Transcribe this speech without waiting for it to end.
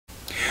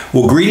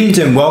Well, greetings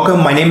and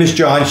welcome. My name is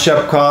John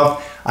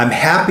Schepcoff. I'm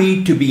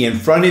happy to be in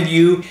front of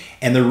you.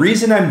 And the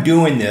reason I'm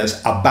doing this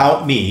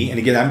about me, and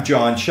again, I'm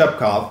John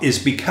Schepcoff, is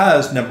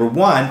because number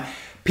one,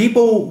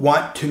 people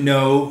want to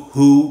know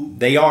who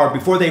they are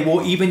before they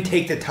will even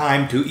take the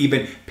time to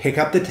even pick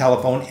up the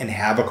telephone and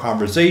have a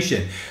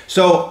conversation.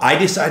 So I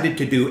decided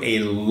to do a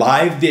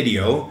live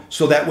video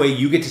so that way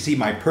you get to see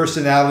my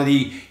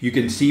personality, you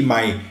can see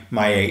my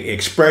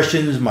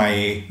expressions,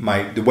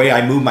 the way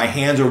I move my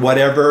hands or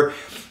whatever.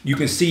 You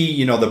can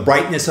see, the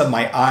brightness of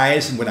my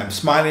eyes and when I'm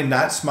smiling,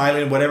 not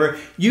smiling, whatever.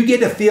 You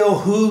get to feel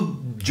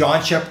who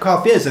John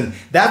Schepcoff is, and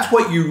that's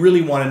what you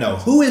really want to know.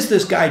 Who is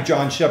this guy,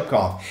 John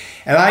Schepcoff?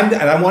 And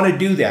I want to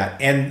do that.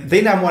 And the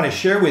thing I want to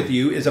share with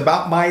you is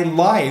about my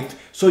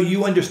life so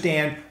you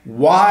understand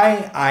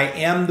why I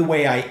am the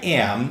way I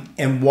am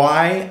and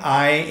why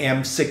I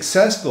am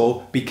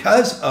successful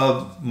because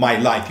of my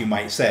life, you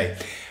might say.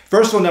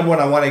 First of all, number one,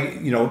 I want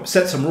to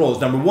set some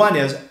rules. Number one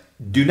is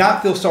do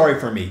not feel sorry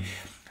for me.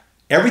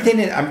 Everything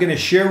that I'm going to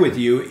share with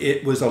you,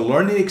 it was a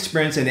learning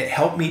experience and it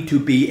helped me to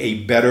be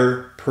a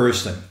better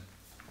person.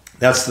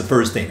 That's the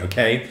first thing,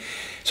 okay?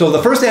 So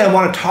the first thing I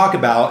want to talk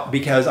about,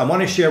 because I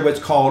want to share what's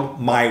called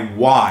my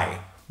why.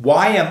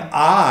 Why am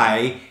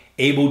I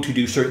able to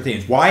do certain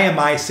things? Why am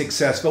I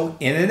successful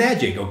in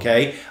Enagic,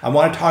 okay? I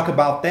want to talk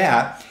about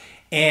that.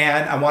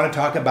 And I want to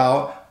talk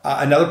about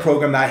another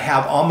program that I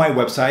have on my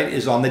website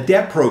is on the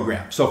debt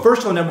program. So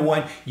first of all, number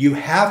one, you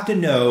have to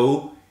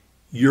know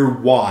your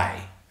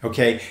why.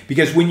 Okay,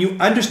 because when you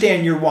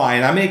understand your why,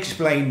 and I'm going to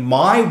explain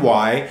my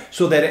why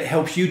so that it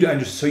helps you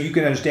to so you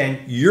can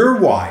understand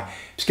your why.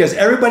 Because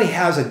everybody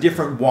has a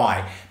different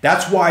why.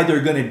 That's why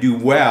they're going to do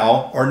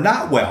well or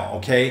not well.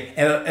 Okay,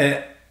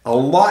 and a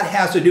lot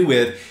has to do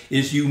with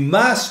is you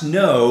must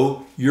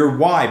know your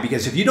why.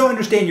 Because if you don't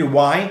understand your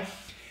why,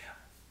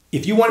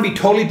 if you want to be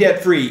totally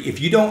debt free, if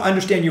you don't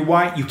understand your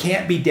why, you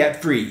can't be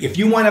debt free. If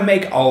you want to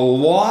make a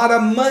lot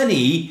of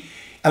money,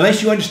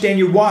 unless you understand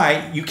your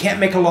why, you can't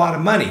make a lot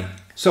of money.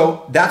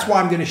 So that's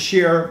why I'm going to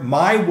share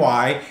my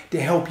why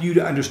to help you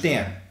to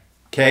understand.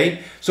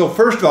 Okay, so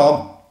first of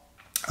all,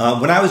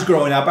 when I was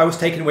growing up, I was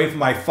taken away from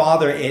my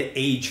father at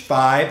age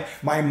 5.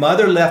 My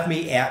mother left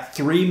me at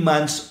 3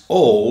 months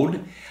old,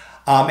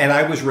 and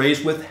I was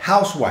raised with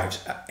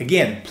housewives.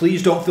 Again,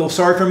 please don't feel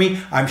sorry for me.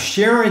 I'm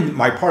sharing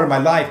my part of my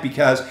life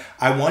because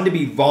I want to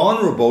be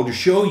vulnerable to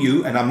show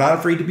you, and I'm not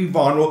afraid to be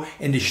vulnerable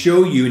and to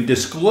show you and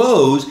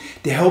disclose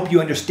to help you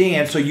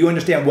understand so you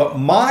understand what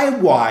my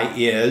why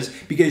is,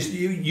 because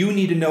you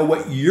need to know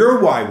what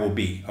your why will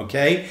be,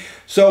 okay?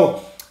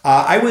 So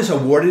I was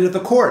awarded at the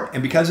court,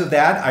 and because of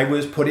that, I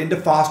was put into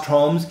foster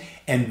homes,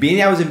 and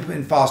being I was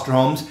in foster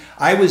homes,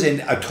 I was in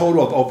a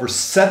total of over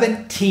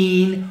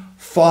 17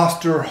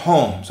 foster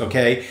homes,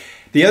 okay?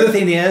 The other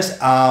thing is,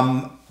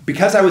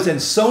 because I was in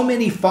so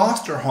many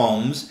foster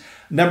homes,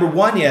 number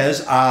one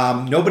is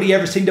nobody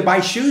ever seemed to buy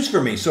shoes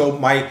for me.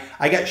 So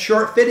I got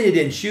short fitted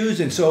in shoes,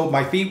 and so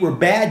my feet were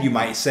bad, you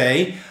might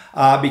say,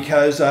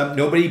 because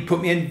nobody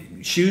put me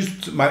in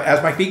shoes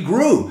as my feet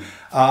grew.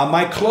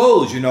 My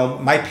clothes,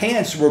 my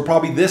pants were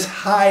probably this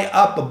high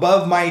up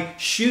above my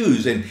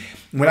shoes. And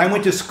when I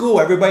went to school,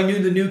 everybody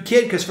knew the new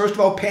kid because first of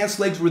all, pants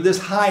legs were this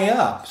high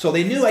up. So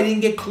they knew I didn't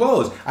get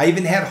clothes. I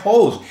even had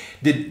holes.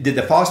 Did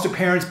the foster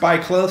parents buy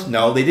clothes?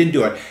 No, they didn't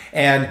do it.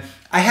 And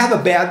I had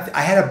a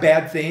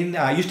bad thing.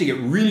 I used to get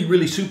really,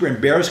 really super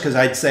embarrassed because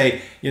I'd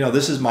say,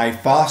 this is my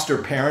foster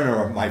parent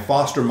or my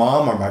foster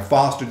mom or my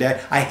foster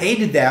dad. I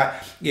hated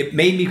that. It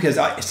made me, because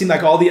it seemed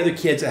like all the other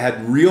kids that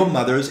had real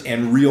mothers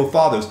and real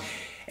fathers.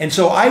 And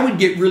so I would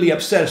get really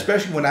upset,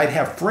 especially when I'd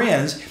have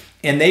friends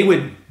and they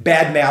would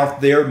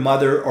badmouth their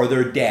mother or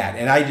their dad.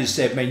 And I just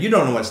said, man, you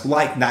don't know what it's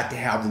like not to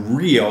have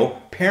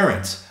real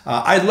parents.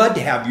 I'd love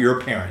to have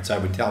your parents, I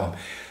would tell them.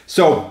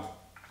 So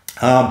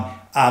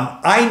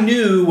I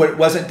knew what it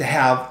wasn't to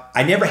have.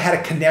 I never had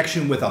a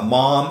connection with a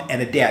mom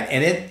and a dad.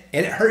 And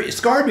it hurt, it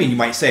scarred me, you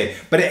might say.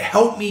 But it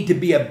helped me to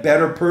be a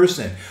better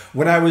person.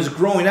 When I was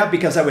growing up,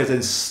 because I was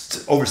in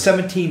over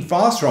 17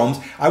 foster homes,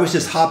 I was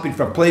just hopping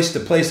from place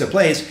to place to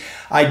place.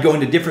 I'd go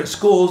into different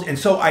schools. And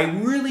so I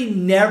really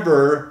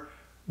never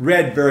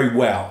read very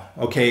well,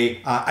 okay?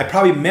 I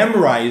probably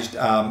memorized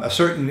a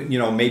certain,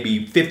 maybe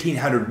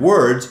 1,500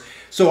 words,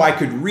 so I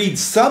could read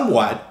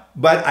somewhat,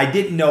 but I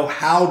didn't know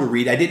how to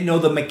read. I didn't know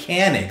the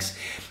mechanics.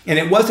 And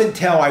it wasn't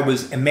until I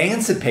was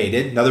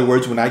emancipated, in other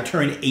words, when I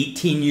turned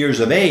 18 years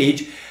of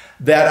age,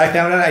 that I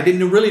found out I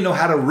didn't really know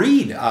how to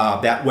read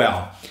that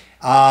well.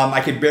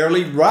 I could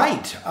barely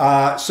write.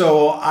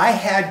 So I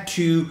had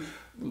to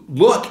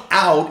look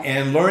out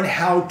and learn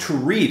how to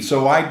read.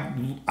 So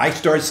I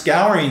started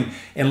scouring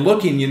and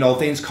looking,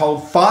 things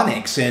called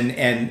phonics,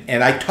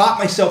 and I taught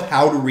myself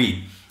how to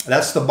read.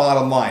 That's the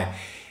bottom line.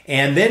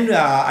 And then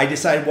I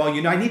decided, well,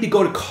 I need to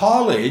go to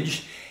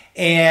college.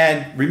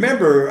 And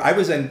remember, I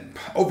was in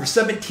over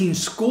 17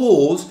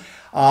 schools.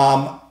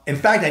 In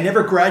fact, I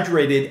never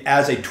graduated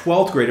as a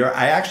 12th grader.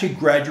 I actually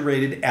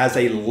graduated as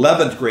a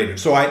 11th grader.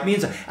 So it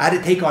means I had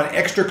to take on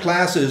extra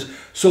classes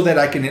so that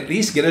I can at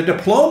least get a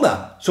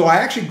diploma. So I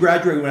actually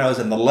graduated when I was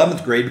in the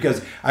 11th grade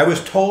because I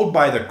was told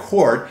by the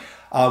court,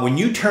 when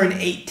you turn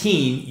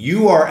 18,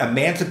 you are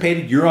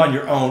emancipated, you're on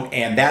your own,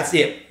 and that's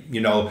it.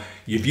 You know,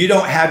 if you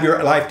don't have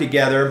your life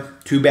together,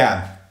 too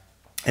bad.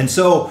 And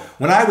so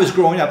when I was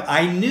growing up,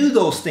 I knew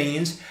those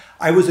things.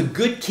 I was a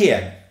good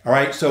kid. All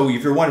right, so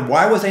if you're wondering,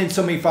 why was I in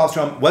so many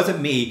foster homes? It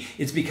wasn't me.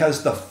 It's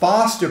because the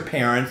foster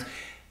parents,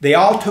 they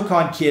all took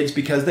on kids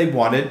because they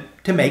wanted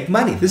to make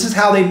money. This is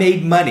how they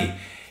made money.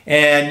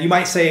 And you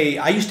might say,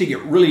 I used to get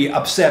really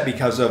upset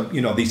because of,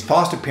 you know, these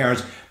foster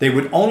parents. They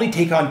would only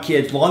take on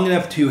kids long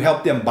enough to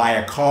help them buy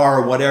a car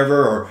or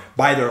whatever, or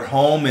buy their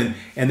home, and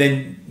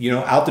then, you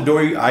know, out the door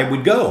I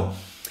would go.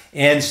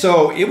 And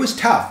so it was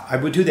tough. I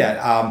would do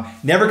that.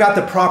 Never got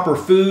the proper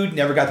food,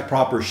 never got the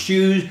proper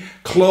shoes.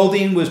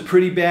 Clothing was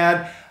pretty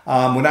bad.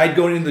 When I'd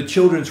go into the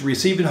children's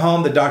receiving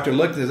home, the doctor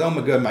looked and says, oh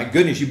my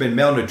goodness, you've been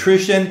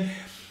malnutrition.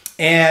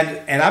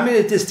 And I'm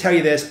going to just tell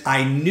you this.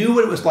 I knew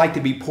what it was like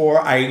to be poor.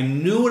 I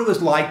knew what it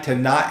was like to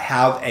not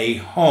have a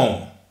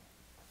home.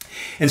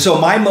 And so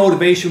my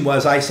motivation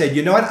was, I said,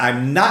 you know what?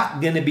 I'm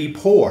not going to be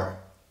poor.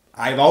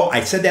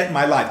 I said that in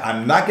my life.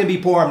 I'm not going to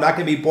be poor. I'm not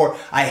going to be poor.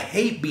 I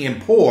hate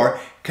being poor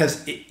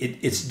because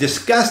it's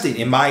disgusting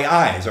in my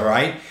eyes, all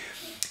right?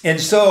 And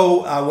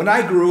so when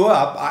I grew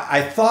up,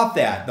 I thought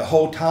that the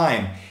whole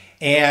time.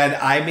 And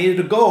I made it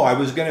a goal. I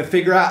was going to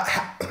figure out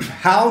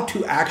how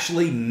to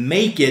actually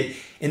make it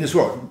in this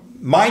world.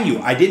 Mind you,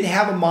 I didn't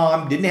have a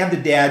mom, didn't have the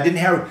dad, didn't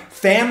have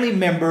family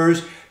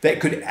members that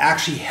could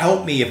actually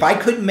help me. If I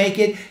couldn't make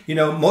it, you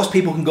know, most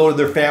people can go to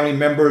their family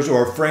members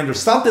or a friend or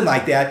something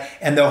like that,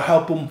 and they'll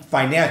help them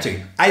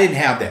financially. I didn't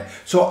have that.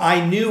 So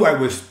I knew I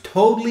was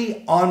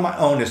totally on my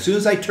own. As soon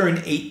as I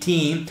turned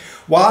 18,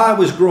 while I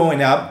was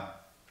growing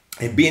up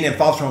and being in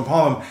foster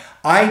home,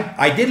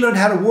 I did learn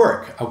how to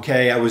work,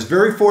 okay? I was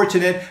very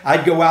fortunate.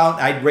 I'd go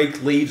out, I'd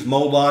rake leaves,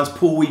 mow lawns,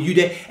 pull weed, you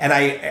did. And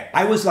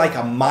I was like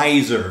a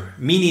miser,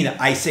 meaning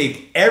I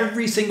saved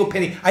every single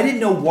penny. I didn't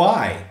know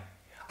why.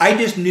 I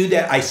just knew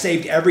that I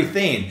saved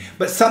everything.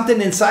 But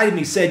something inside of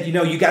me said, you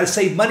know, you got to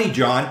save money,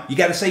 John. You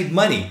got to save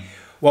money.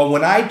 Well,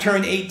 when I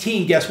turned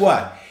 18, guess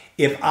what?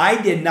 If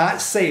I did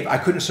not save, I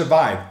couldn't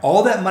survive.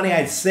 All that money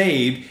I'd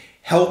saved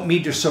helped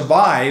me to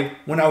survive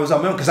when I was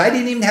on my own, because I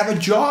didn't even have a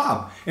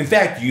job. In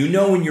fact, you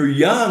know, when you're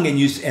young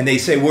and they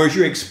say, where's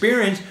your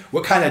experience?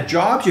 What kind of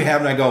jobs you have?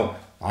 And I go,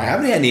 I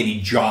haven't had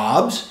any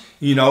jobs.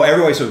 You know,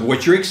 everybody says,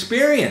 what's your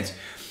experience?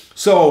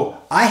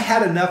 So I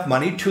had enough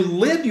money to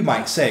live, you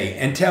might say,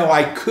 until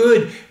I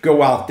could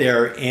go out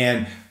there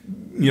and,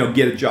 you know,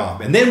 get a job.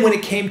 And then when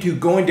it came to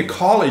going to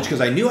college,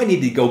 because I knew I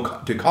needed to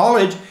go to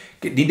college,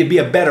 need to be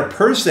a better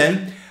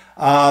person,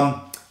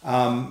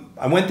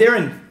 I went there,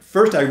 and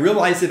first I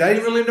realized that I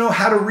didn't really know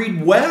how to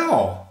read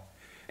well.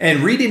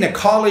 And reading a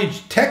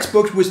college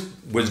textbook was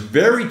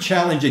very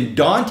challenging,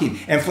 daunting.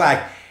 In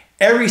fact,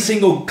 every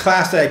single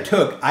class that I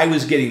took, I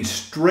was getting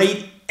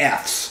straight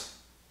Fs,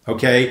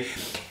 okay?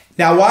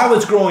 Now, while I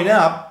was growing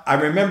up, I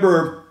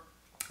remember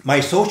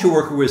my social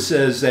worker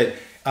says that,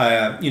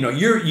 you know,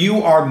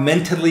 you are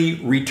mentally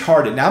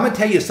retarded. Now, I'm going to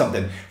tell you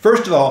something.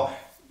 First of all,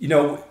 you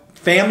know,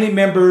 family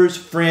members,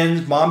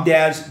 friends, mom,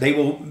 dads, they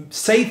will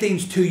say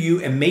things to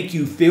you and make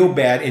you feel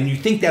bad, and you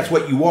think that's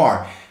what you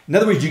are. In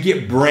other words, you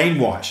get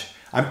brainwashed.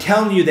 I'm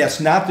telling you that's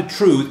not the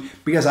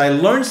truth, because I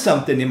learned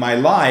something in my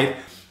life.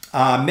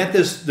 Met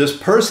this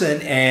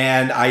person,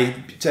 and I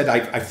said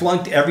I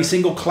flunked every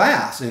single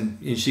class,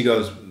 and she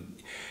goes,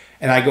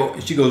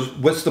 she goes,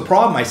 what's the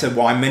problem? I said,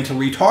 well, I'm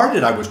mentally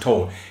retarded, I was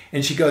told.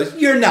 And she goes,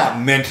 you're not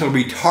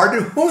mentally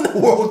retarded. Who in the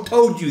world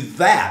told you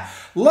that?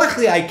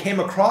 Luckily, I came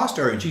across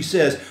her, and she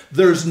says,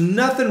 there's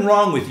nothing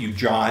wrong with you,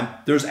 John.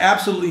 There's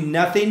absolutely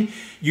nothing.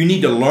 You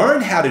need to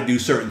learn how to do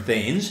certain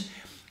things.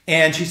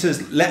 And she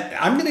says,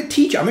 I'm going to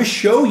teach you. I'm going to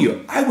show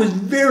you.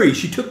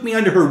 She took me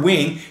under her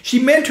wing. She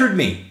mentored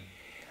me.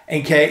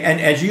 Okay, and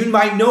as you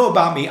might know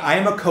about me, I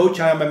am a coach.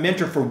 I am a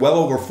mentor for well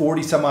over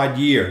 40 some odd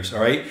years,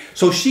 all right?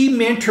 So she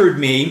mentored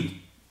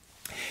me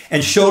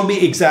and showed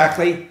me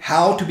exactly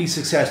how to be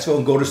successful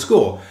and go to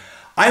school.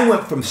 I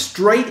went from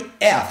straight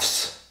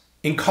Fs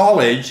in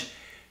college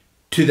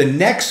to the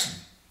next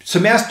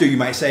semester, you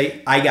might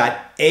say, I got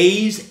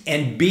A's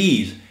and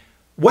B's.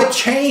 What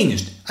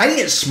changed? I didn't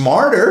get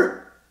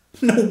smarter.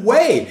 No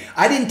way.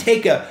 I didn't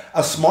take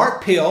a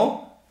smart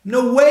pill.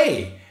 No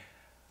way.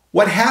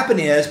 What happened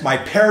is my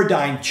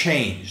paradigm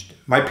changed.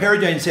 My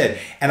paradigm said,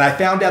 and I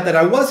found out that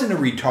I wasn't a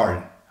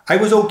retard. I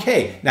was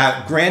okay.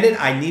 Now, granted,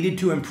 I needed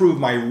to improve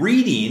my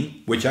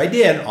reading, which I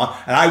did, and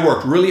I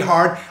worked really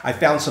hard. I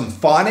found some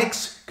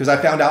phonics, because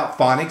I found out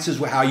phonics is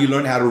how you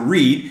learn how to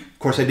read. Of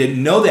course, I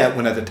didn't know that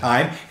one at the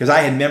time, because I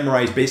had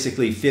memorized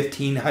basically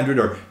 1,500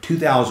 or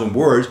 2,000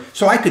 words,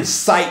 so I could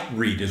sight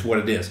read is what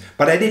it is,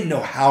 but I didn't know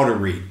how to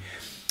read.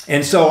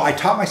 And so I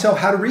taught myself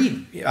how to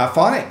read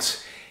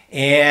phonics.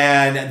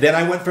 And then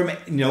I went from,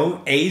 you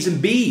know, A's and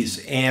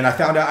B's, and I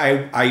found out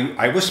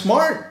I was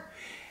smart.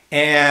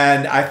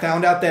 And I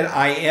found out that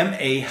I am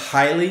a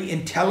highly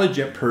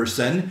intelligent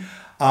person.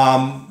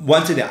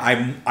 Once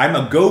again, I'm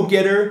a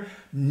go-getter.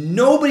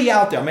 Nobody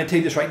out there, I'm going to tell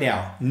you this right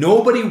now,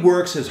 nobody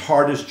works as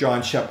hard as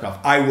John Schepcoff.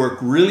 I work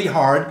really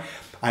hard.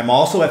 I'm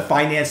also a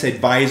finance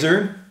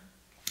advisor.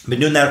 Been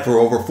doing that for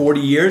over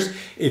 40 years.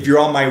 If you're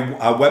on my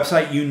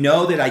website, you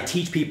know that I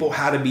teach people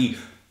how to be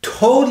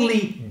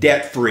totally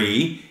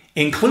debt-free,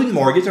 including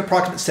mortgage,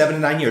 approximately 7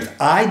 to 9 years.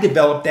 I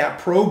developed that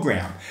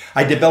program.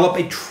 I developed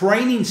a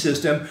training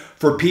system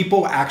for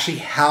people actually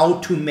how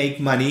to make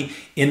money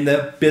in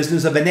the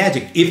business of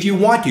Enagic. If you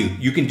want to,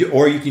 you can do,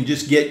 or you can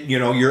just get,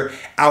 your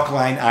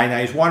alkaline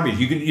ionized water.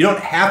 You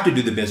don't have to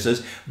do the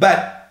business,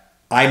 but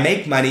I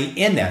make money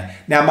in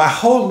that. Now, my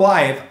whole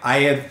life, I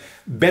have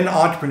been an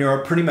entrepreneur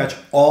pretty much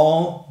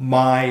all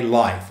my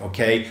life,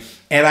 okay?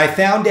 And I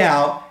found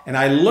out, and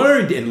I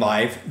learned in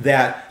life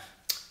that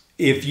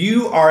if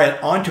you are an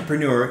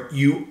entrepreneur,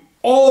 you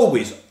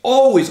always,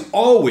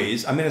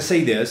 I'm going to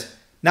say this,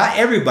 not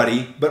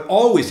everybody, but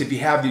always, if you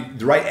have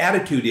the right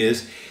attitude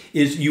is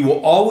you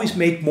will always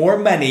make more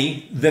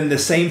money than the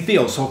same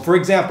field. So for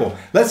example,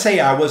 let's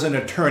say I was an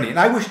attorney, and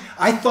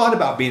I thought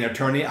about being an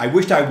attorney. I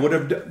wished I would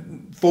have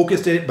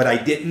focused it, but I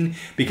didn't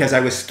because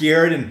I was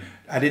scared and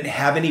I didn't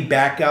have any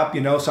backup,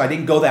 so I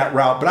didn't go that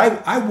route.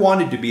 But I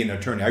wanted to be an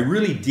attorney. I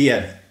really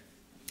did.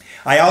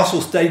 I also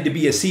studied to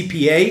be a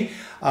CPA.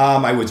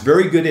 I was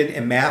very good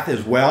in math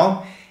as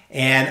well.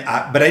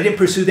 But I didn't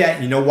pursue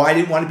that. You know why I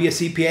didn't want to be a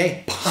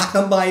CPA?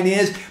 Bottom line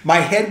is, my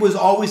head was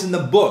always in the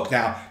book.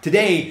 Now,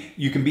 today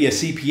you can be a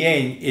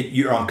CPA and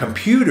you're on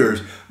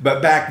computers,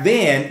 but back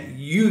then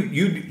you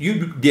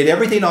did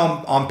everything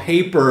on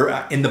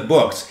paper in the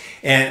books.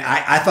 And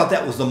I thought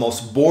that was the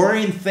most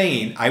boring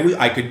thing.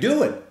 I could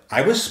do it.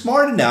 I was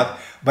smart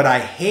enough, but I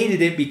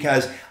hated it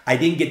because I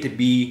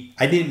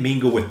didn't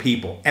mingle with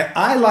people. And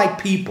I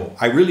like people.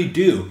 I really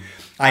do.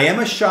 I am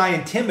a shy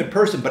and timid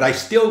person, but I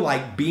still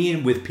like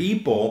being with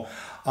people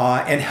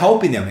and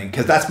helping them,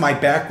 because that's my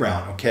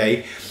background,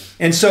 okay?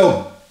 And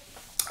so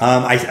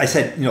I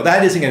said,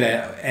 that isn't going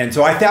to, and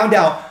so I found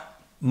out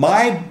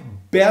my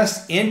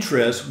best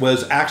interest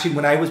was actually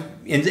when I was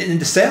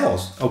into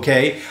sales,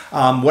 okay?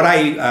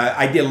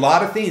 I did a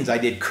lot of things. I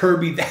did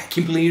Kirby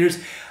vacuum cleaners.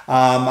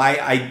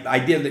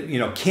 I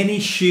did, Kenny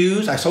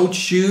shoes. I sold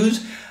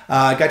shoes.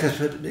 Got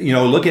to,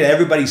 look at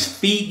everybody's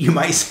feet, you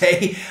might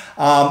say.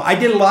 I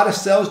did a lot of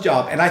sales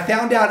job, and I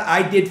found out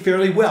I did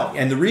fairly well.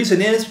 And the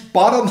reason is,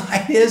 bottom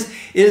line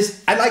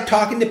is I like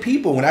talking to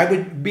people when I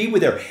would be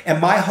with them. And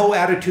my whole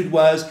attitude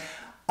was,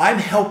 I'm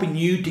helping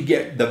you to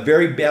get the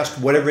very best,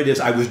 whatever it is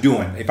I was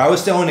doing. If I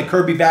was selling a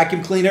Kirby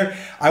vacuum cleaner,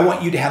 I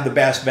want you to have the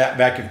best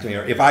vacuum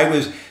cleaner. If I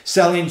was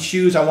selling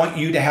shoes, I want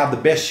you to have the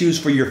best shoes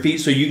for your feet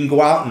so you can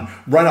go out and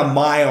run a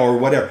mile or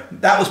whatever.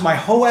 That was my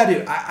whole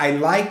attitude. I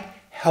liked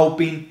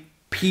helping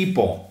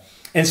people.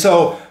 And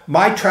so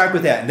my track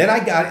with that. And then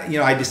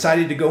I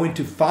decided to go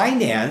into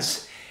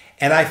finance,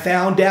 and I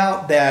found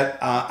out that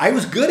I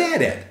was good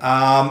at it.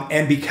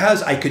 And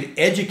because I could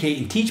educate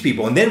and teach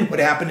people. And then what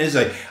happened is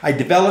I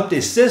developed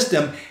a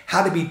system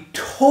how to be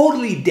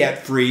totally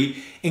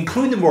debt-free,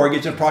 including the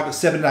mortgage, in approximately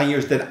 7 to 9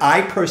 years that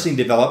I personally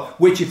developed,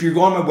 which if you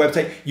go on my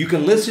website, you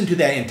can listen to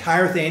that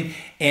entire thing.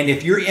 And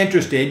if you're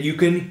interested, you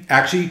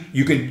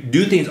can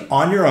do things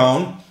on your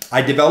own.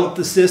 I developed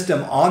the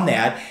system on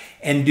that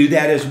and do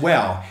that as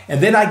well.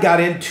 And then I got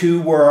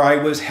into where I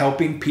was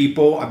helping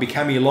people. I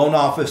became a loan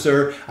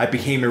officer. I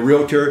became a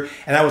realtor.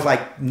 And I was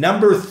like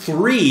number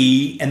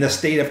 3 in the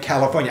state of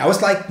California. I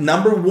was like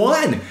number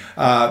 1,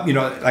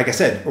 like I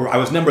said, or I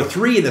was number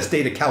 3 in the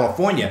state of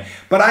California.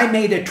 But I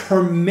made a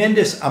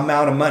tremendous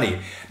amount of money.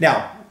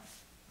 Now,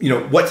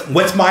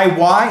 what's my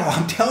why? Well,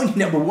 I'm telling you,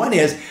 number 1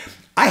 is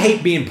I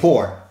hate being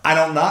poor. I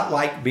do not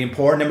like being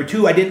poor. Number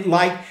 2, I didn't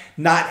like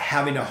not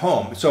having a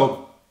home.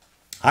 So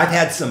I've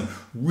had some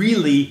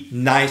really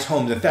nice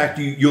homes. In fact,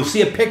 you'll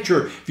see a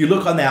picture. If you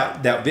look on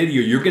that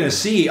video, you're going to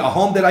see a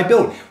home that I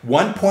built.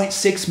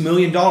 $1.6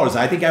 million.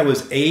 I think I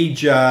was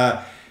age,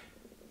 I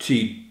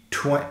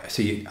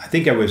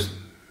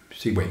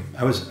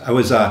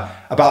was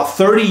about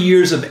 30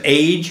 years of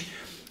age.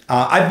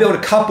 I built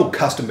a couple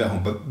custom built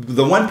homes, but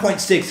the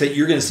 1.6 that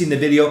you're going to see in the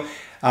video,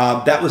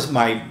 that was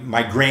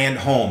my grand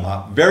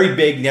home. Very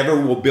big. Never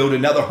will build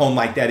another home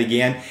like that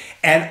again.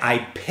 And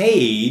I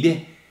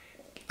paid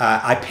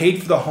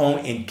for the home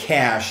in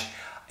cash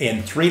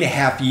in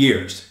 3.5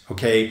 years,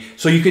 okay?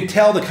 So you could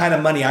tell the kind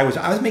of money I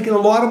was making a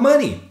lot of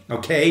money,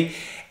 okay?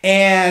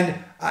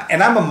 And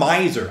I'm a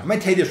miser. I'm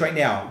gonna tell you this right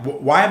now.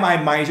 Why am I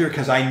a miser?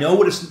 Because I know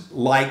what it's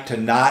like to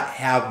not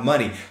have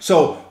money.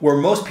 So where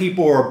most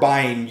people are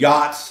buying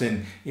yachts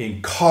and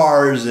in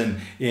cars and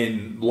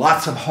in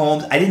lots of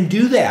homes, I didn't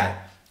do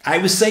that. I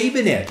was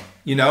saving it.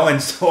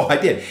 And so I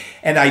did.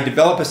 And I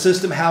developed a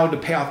system how to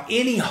pay off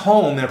any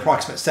home in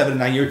approximately 7 to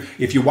 9 years.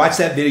 If you watch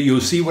that video, you'll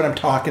see what I'm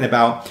talking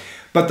about.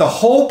 But the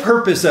whole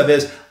purpose of it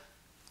is,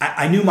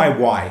 I knew my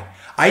why.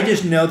 I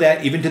just know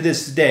that even to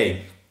this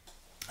day,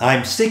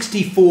 I'm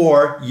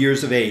 64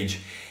 years of age.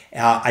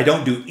 I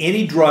don't do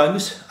any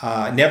drugs.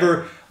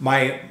 Never.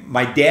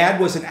 My dad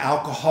was an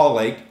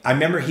alcoholic. I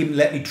remember he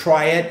let me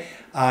try it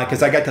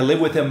because I got to live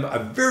with him a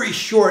very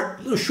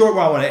little short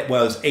while when it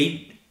was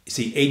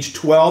age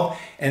 12,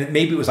 and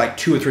maybe it was like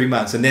 2 or 3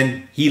 months. And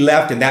then he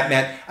left, and that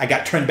meant I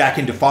got turned back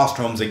into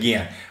foster homes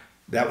again.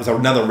 That was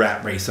another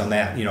rat race on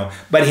that, you know.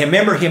 But I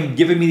remember him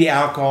giving me the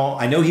alcohol.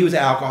 I know he was an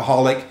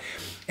alcoholic,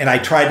 and I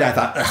tried it. I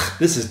thought, ugh,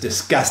 this is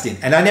disgusting,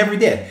 and I never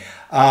did.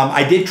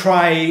 I did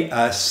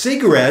try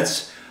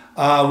cigarettes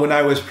when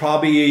I was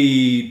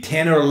probably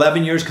 10 or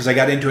 11 years because I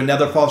got into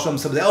another foster home.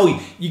 Somebody said,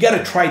 oh, you got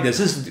to try this.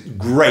 This is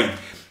great.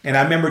 And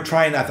I remember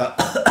trying. I thought,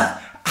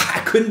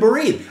 I couldn't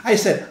breathe. I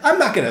said, I'm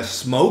not going to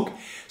smoke.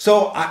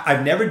 So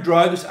I've never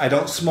drugs. I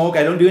don't smoke.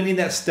 I don't do any of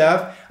that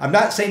stuff. I'm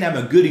not saying I'm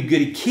a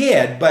goody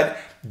kid, but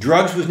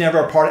drugs was never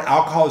a part of it.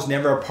 Alcohol was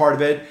never a part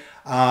of it.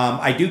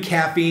 I do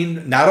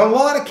caffeine, not a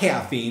lot of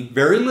caffeine,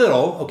 very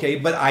little, okay,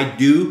 but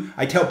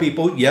I tell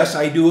people, yes,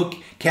 I do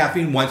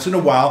caffeine once in a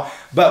while,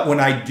 but when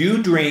I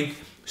do drink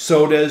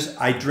sodas,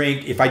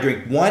 if I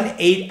drink 1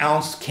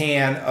 8-ounce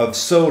can of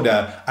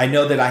soda, I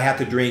know that I have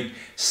to drink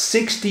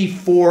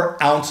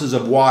 64 ounces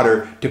of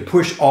water to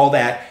push all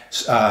that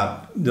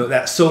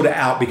that soda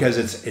out because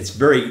it's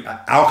very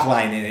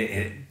alkaline and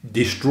it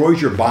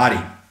destroys your body.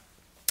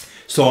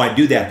 So I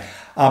do that.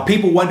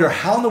 People wonder,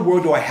 how in the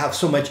world do I have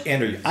so much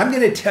energy? I'm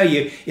going to tell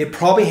you, it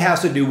probably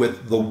has to do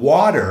with the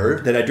water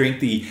that I drink,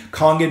 the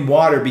Kangen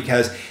water,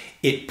 because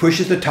it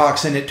pushes the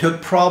toxin. It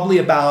took probably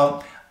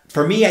about,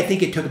 for me, I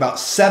think it took about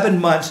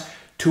 7 months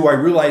till I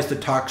realized the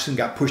toxin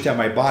got pushed out of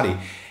my body.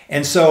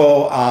 And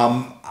so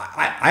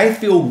I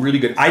feel really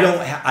good.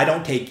 I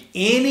don't take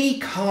any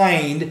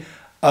kind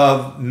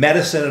of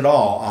medicine at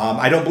all.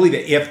 I don't believe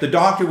it. If the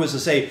doctor was to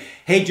say,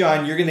 hey,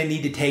 John, you're going to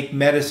need to take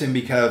medicine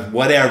because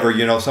whatever,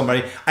 you know,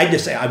 somebody, I'd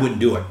just say I wouldn't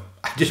do it.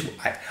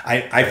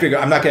 I figure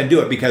I'm not going to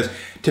do it because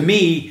to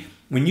me,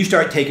 when you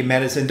start taking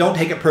medicine, don't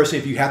take it personally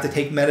if you have to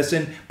take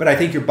medicine, but I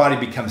think your body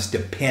becomes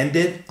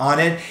dependent on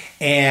it.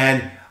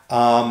 And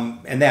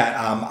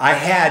I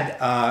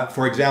had,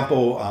 for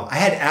example, I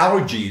had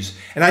allergies,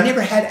 and I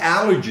never had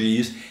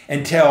allergies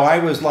until I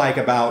was like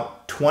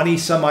about 20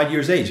 some odd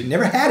years age. I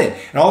never had it.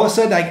 And all of a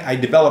sudden I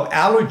developed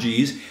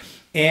allergies.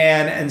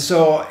 And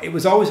so it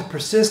was always a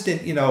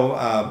persistent,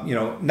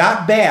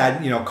 not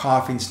bad,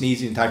 coughing,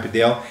 sneezing type of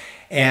deal.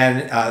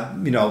 And,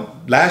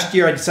 last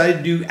year I decided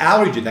to do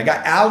allergen. I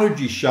got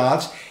allergy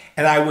shots,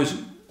 and I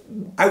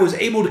was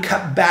able to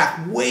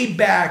cut way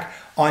back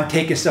on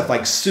taking stuff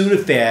like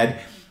Sudafed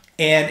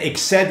and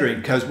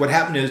Excedrin, because what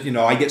happened is,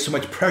 I get so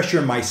much pressure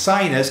in my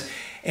sinus,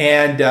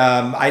 and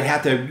I'd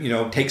have to,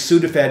 take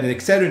Sudafed and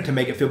Excedrin to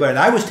make it feel better. And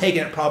I was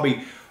taking it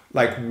probably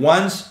like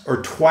once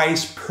or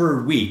twice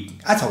per week.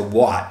 That's a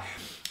lot.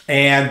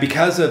 And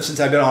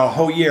since I've been on a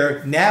whole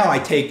year, now I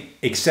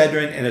take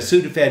Excedrin and a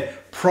Sudafed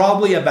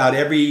probably about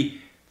every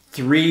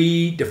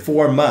 3 to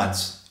 4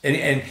 months.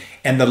 And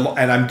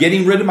I'm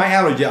getting rid of my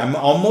allergy. I'm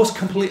almost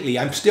completely.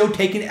 I'm still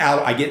taking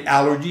I get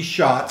allergy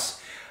shots.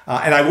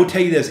 And I will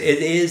tell you this, it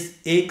is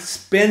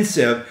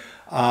expensive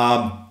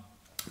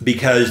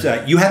because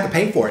you have to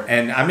pay for it.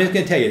 And I'm just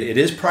going to tell you, it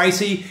is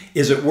pricey.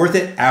 Is it worth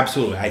it?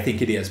 Absolutely. I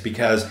think it is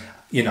because,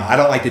 I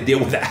don't like to deal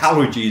with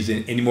allergies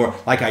anymore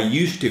like I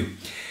used to.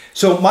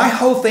 So my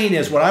whole thing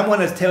is, what I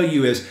want to tell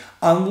you is,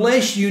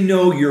 unless you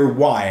know your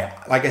why,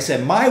 like I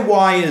said, my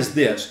why is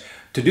this: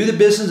 to do the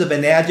business of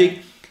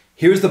Enagic.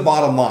 Here's the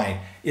bottom line: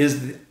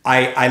 is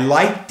I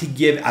like to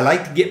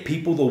get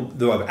people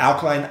the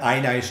alkaline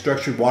ionized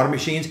structured water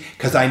machines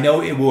because I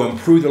know it will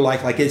improve their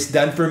life, like it's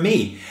done for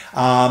me.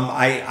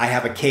 I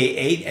have a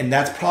K8, and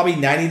that's probably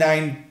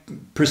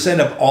 99%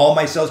 of all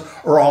my sales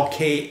are all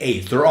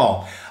K8s. They're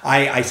all.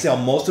 I sell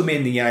most of them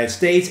in the United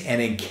States and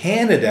in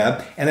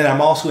Canada, and then I'm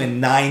also in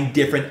 9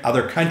 different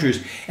other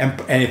countries. And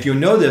if you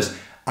know this,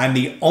 I'm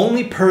the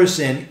only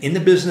person in the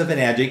business of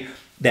Enagic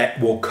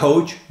that will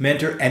coach,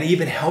 mentor, and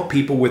even help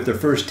people with their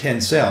first 10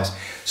 sales.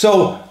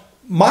 So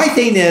my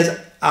thing is,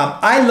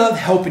 I love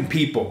helping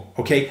people,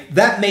 okay?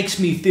 That makes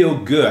me feel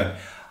good.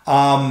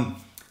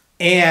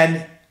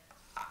 And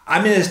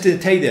I'm just going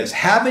to tell you this,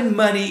 having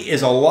money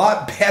is a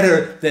lot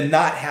better than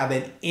not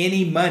having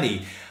any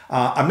money.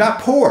 I'm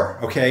not poor,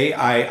 okay?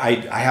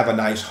 I have a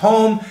nice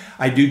home.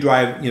 I do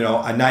drive,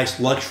 a nice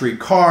luxury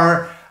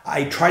car.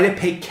 I try to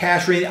pay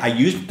cash rate.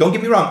 Don't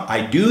get me wrong,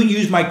 I do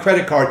use my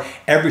credit card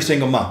every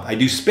single month. I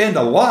do spend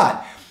a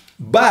lot,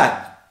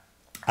 but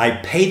I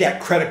pay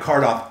that credit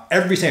card off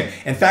every single.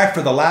 In fact,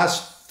 for the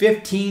last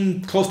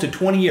 15, close to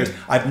 20 years,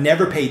 I've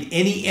never paid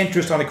any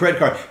interest on a credit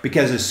card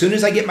because as soon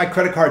as I get my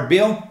credit card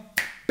bill,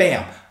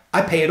 bam,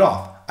 I pay it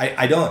off.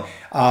 I don't.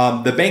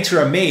 The banks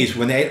are amazed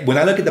when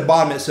I look at the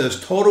bottom, it says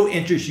total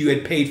interest you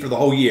had paid for the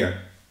whole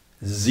year,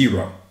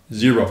 zero.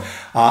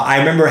 I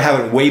remember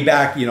having way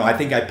back, I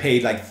think I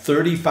paid like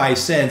 35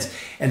 cents,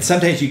 and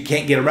sometimes you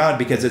can't get around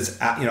because it's,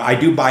 I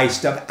do buy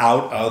stuff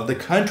out of the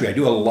country. I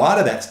do a lot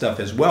of that stuff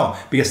as well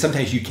because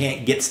sometimes you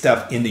can't get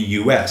stuff in the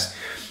US.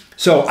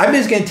 So I'm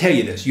just going to tell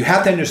you this. You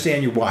have to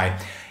understand your why,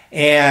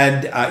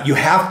 and you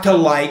have to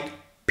like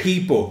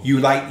people.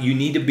 You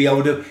need to be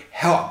able to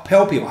help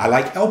people. I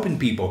like helping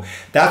people.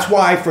 That's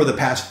why for the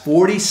past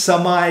 40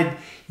 some odd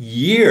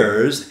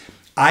years,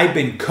 I've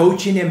been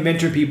coaching and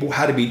mentoring people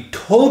how to be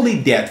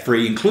totally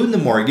debt-free, including the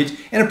mortgage,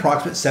 in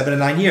approximately 7 to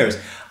 9 years.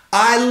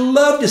 I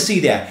love to see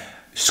that.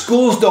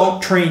 Schools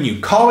don't train you.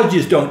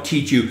 Colleges don't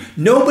teach you.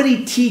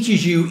 Nobody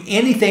teaches you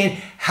anything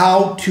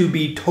how to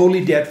be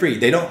totally debt-free.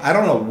 They don't. I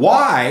don't know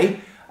why,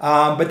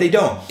 but they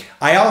don't.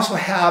 I also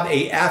have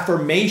a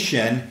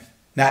affirmation,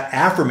 not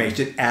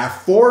affirmation,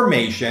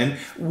 affirmation.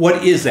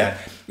 What is that?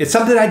 It's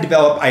something I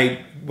developed.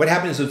 What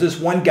happened is this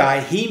one guy,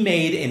 he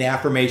made an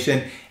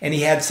affirmation and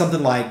he had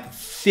something like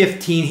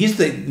 15. He's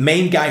the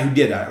main guy who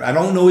did it. I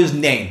don't know his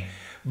name,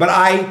 but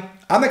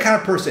I'm the kind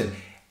of person,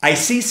 I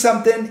see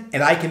something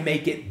and I can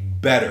make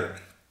it better.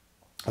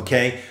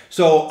 Okay,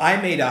 so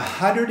I made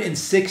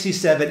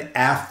 167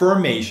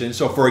 affirmations.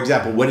 So for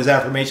example, what is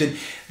affirmation?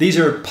 These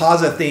are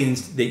positive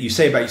things that you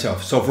say about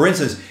yourself. So for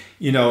instance,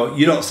 you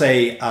don't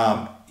say,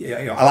 I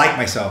like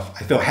myself,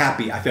 I feel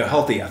happy, I feel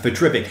healthy, I feel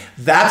terrific.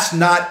 That's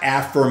not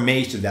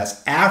affirmation.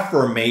 That's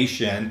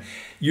affirmation.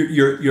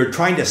 You're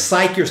trying to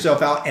psych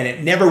yourself out and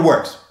it never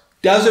works.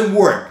 Doesn't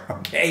work,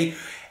 okay?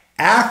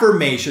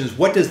 Affirmations,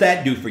 what does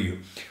that do for you?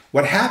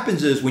 What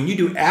happens is when you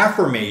do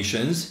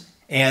affirmations,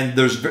 and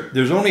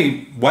there's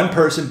only one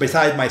person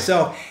besides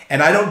myself,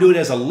 and I don't do it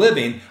as a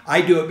living. I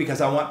do it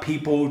because I want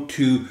people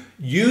to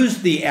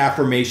use the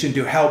affirmation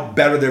to help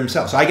better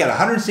themselves. So I got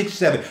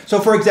 167. So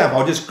for example,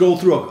 I'll just go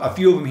through a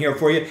few of them here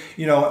for you.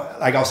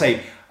 Like I'll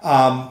say,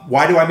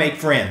 why do I make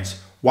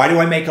friends? Why do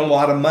I make a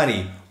lot of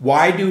money?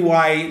 Why do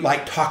I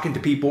like talking to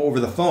people over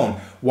the phone?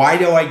 Why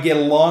do I get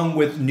along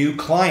with new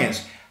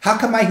clients? How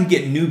come I can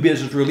get new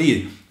business really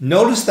easy?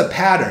 Notice the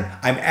pattern.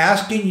 I'm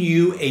asking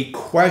you a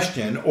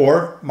question,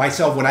 or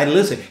myself when I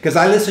listen, because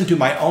I listen to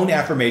my own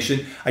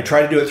affirmation. I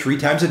try to do it 3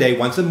 times a day,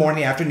 once in the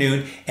morning,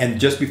 afternoon, and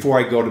just before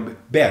I go to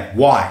bed.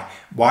 Why?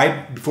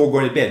 Why before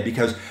going to bed?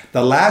 Because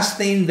the last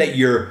thing that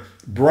your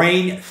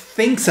brain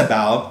thinks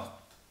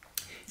about,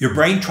 your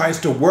brain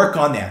tries to work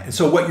on that. And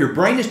so what your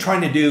brain is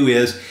trying to do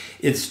is,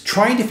 it's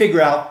trying to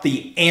figure out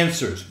the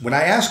answers. When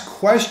I ask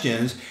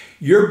questions,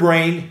 your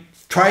brain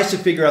tries to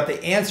figure out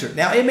the answer.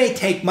 Now, it may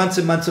take months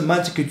and months and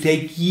months. It could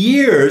take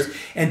years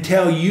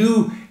until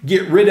you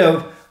get rid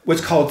of what's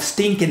called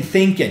stinking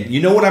thinking.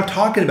 You know what I'm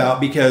talking about,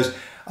 because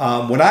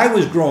when I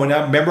was growing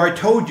up, remember I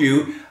told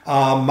you,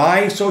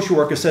 my social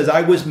worker says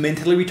I was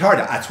mentally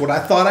retarded. That's what I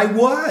thought I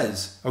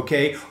was,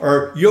 okay?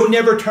 Or you'll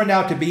never turn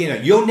out to be in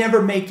it. You'll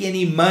never make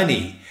any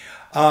money.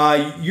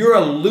 You're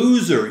a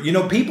loser.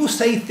 People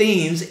say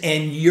things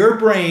and your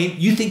brain,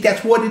 you think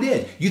that's what it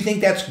is. You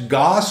think that's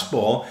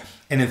gospel.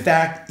 And in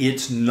fact,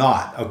 it's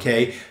not,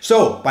 okay?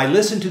 So by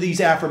listening to these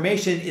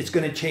affirmations, it's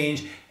going to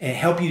change and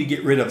help you to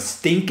get rid of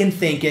stinking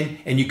thinking.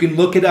 And you can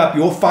look it up.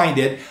 You'll find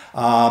it.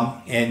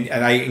 And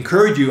I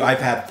encourage you, I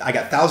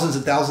got thousands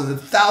and thousands and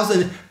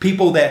thousands of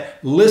people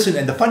that listen.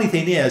 And the funny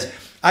thing is,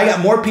 I got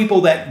more people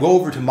that go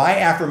over to my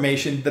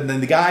affirmation than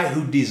the guy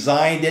who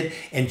designed it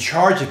and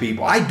charges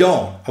people. I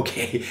don't,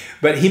 okay?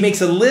 But he makes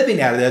a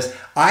living out of this.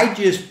 I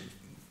just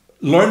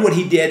learned what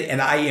he did and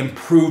I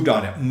improved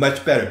on it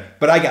much better.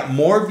 But I got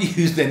more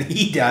views than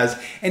he does.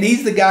 And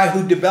he's the guy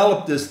who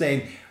developed this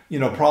thing,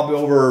 probably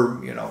over,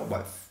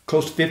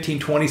 close to 15,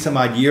 20 some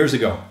odd years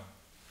ago.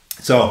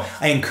 So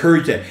I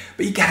encourage that.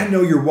 But you got to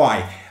know your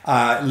why.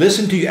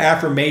 Listen to your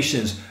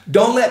affirmations.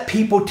 Don't let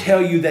people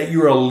tell you that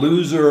you're a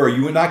loser or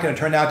you're not going to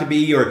turn out to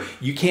be, or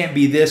you can't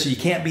be this or you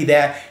can't be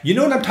that. You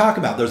know what I'm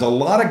talking about. There's a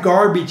lot of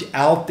garbage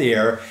out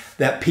there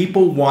that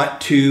people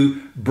want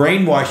to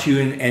brainwash you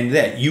and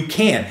that you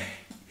can.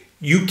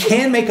 You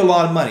can make a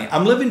lot of money.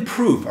 I'm living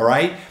proof, all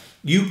right?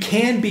 You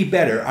can be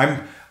better.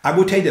 I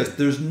will tell you this.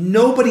 There's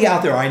nobody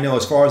out there I know,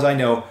 as far as I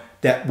know,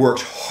 that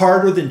works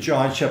harder than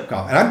John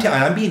Schepcoff. And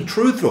I'm being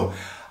truthful.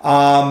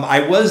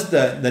 I was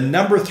the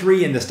number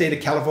 3 in the state of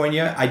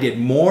California. I did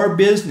more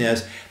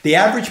business. The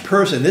average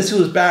person, this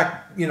was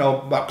back,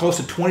 about close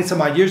to 20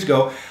 some odd years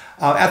ago.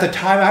 At the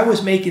time, I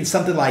was making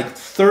something like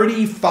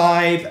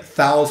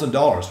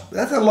 $35,000.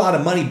 That's a lot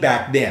of money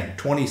back then,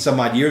 20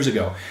 some odd years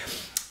ago.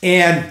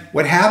 And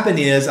what happened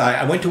is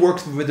I went to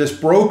work with this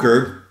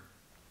broker,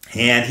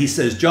 and he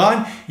says,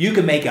 John, you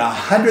can make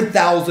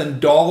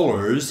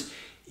 $100,000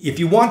 if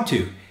you want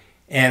to.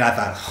 And I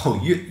thought,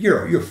 oh,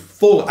 you're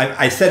full.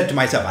 I said it to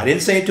myself. I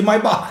didn't say it to my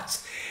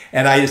boss.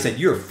 And I just said,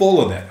 you're full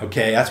of it.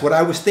 Okay, that's what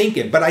I was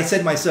thinking. But I said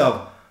to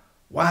myself,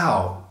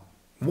 wow,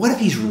 what if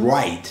he's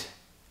right?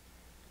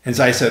 And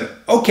so I said,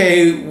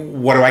 okay,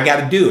 what do I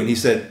got to do? And he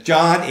said,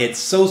 John, it's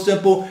so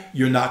simple,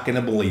 you're not going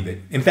to believe it.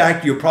 In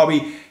fact, you'll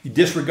probably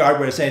disregard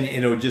what I'm saying,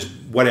 and it'll just,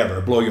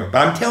 whatever, blow you up.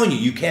 But I'm telling you,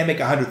 you can make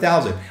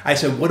 $100,000. I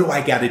said, what do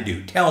I got to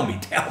do? Tell me,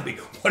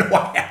 what do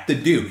I have to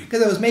do?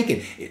 Because I was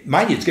making,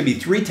 mind you, it's going to be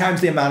 3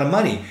 times the amount of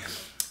money.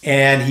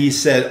 And he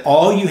said,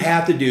 all you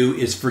have to do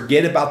is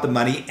forget about the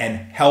money and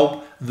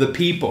help the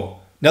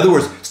people. In other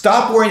words,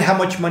 stop worrying how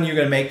much money you're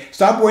going to make.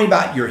 Stop worrying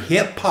about your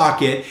hip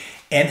pocket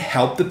and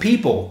help the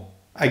people.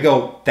 I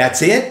go,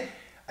 that's it?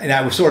 And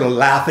I was sort of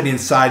laughing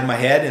inside my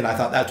head, and I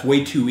thought, that's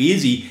way too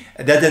easy.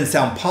 That doesn't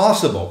sound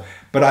possible.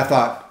 But I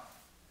thought,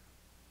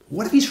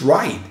 what if he's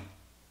right?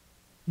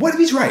 What if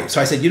he's right?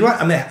 So I said, you know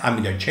what?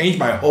 I'm gonna change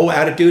my whole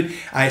attitude. And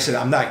I said,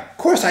 of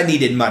course I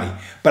needed money,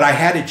 but I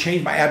had to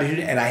change my attitude,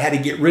 and I had to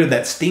get rid of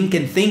that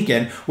stinking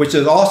thinking, which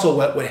is also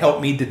what would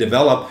help me to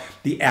develop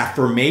the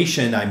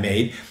affirmation I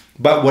made.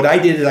 But what I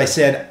did is I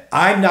said,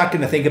 I'm not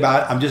going to think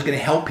about it. I'm just going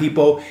to help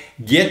people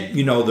get,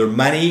 their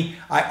money.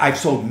 I've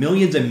sold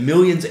millions and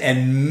millions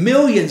and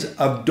millions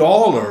of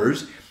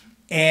dollars,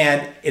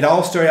 and it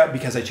all started out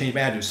because I changed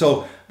my attitude.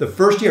 So the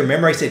first year,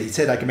 remember he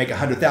said I could make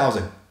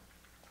 100,000.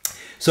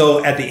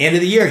 So at the end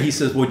of the year, he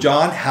says, well,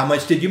 John, how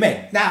much did you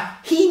make? Now,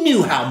 he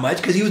knew how much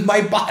because he was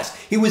my boss.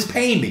 He was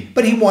paying me,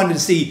 but he wanted to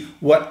see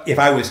if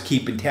I was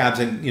keeping tabs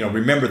and,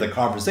 remember the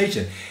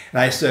conversation.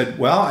 And I said,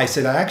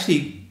 I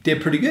actually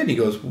did pretty good. And he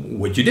goes,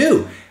 what'd you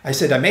do? I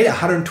said, I made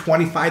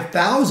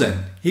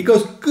 125,000. He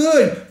goes,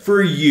 good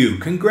for you.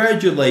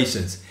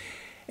 Congratulations.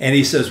 And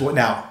he says, well,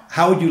 now,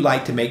 how would you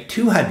like to make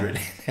 200?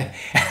 And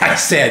I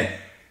said,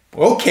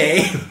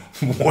 okay,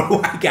 what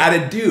do I got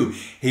to do?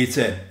 He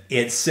said,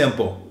 it's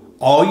simple.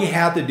 All you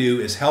have to do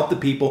is help the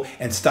people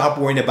and stop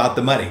worrying about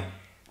the money.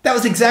 That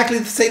was exactly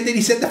the same thing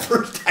he said the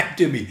first time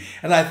to me.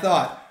 And I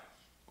thought,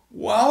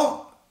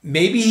 well,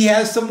 maybe he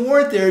has some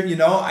warrant there.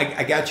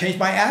 I got to change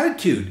my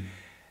attitude.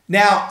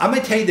 Now, I'm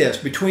going to tell you this.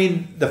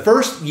 Between the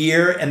first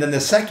year and then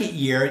the second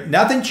year,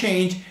 nothing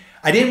changed.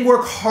 I didn't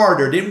work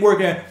harder,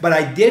 but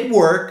I did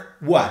work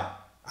what?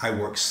 I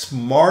worked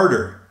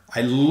smarter.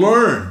 I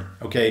learned,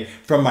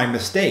 from my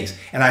mistakes.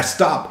 And I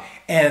stopped.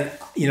 And,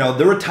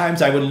 there were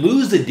times I would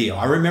lose the deal.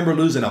 I remember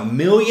losing $1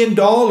 million.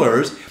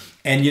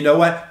 And you know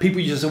what? People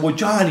used to say, well,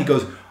 John, he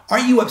goes,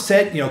 aren't you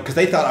upset? Because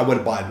they thought I would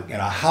have bought a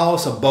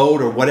house, a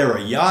boat, or whatever,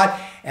 a yacht.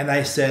 And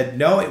I said,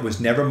 no, it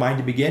was never mine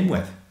to begin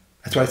with.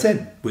 That's what I said.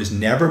 It was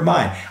never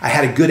mine. I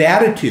had a good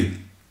attitude.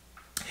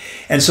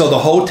 And so the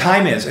whole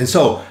time is. And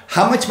so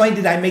how much money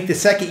did I make the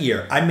second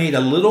year? I made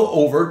a little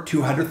over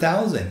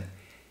 200,000.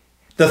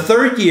 The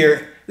third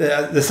year,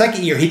 the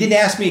second year, he didn't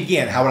ask me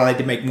again, how would I like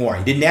to make more?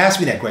 He didn't ask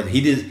me that question.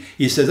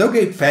 He says,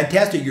 okay,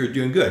 fantastic, you're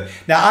doing good.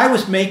 Now, I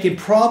was making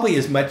probably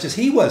as much as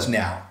he was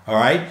now, all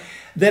right?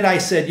 Then I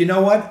said, you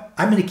know what?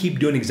 I'm going to keep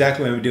doing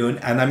exactly what I'm doing,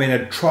 and I'm going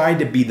to try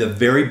to be the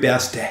very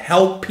best to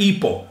help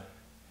people.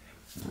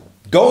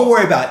 Don't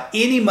worry about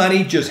any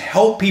money, just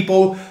help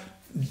people,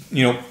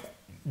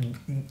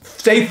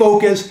 stay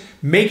focused,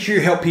 make sure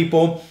you help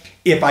people.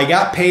 If I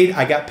got paid,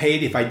 I got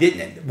paid. If I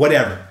didn't,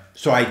 whatever.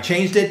 So I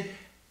changed it.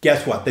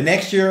 Guess what? The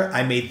next year,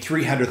 I made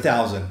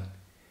 300,000.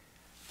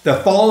 The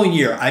following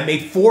year, I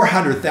made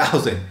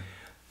 400,000.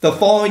 The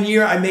following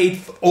year, I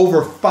made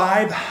over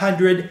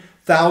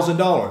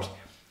 $500,000.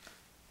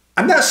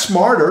 I'm not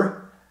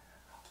smarter.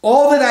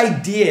 All that I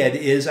did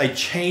is I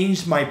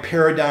changed my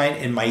paradigm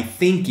and my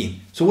thinking.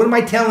 So what am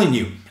I telling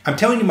you? I'm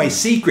telling you my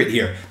secret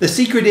here. The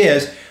secret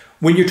is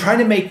when you're trying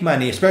to make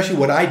money, especially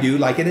what I do,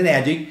 like in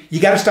Enagic,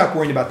 you got to stop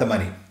worrying about the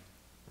money.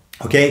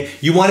 Okay?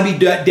 You want to be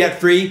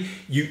debt-free,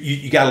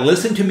 you got to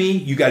listen to me.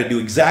 You got to do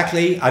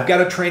exactly. I've got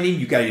a training.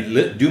 You got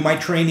to do my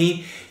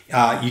training.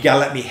 You got to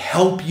let me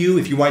help you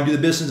if you want to do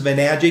the business of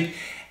Enagic.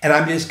 And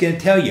I'm just going to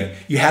tell you,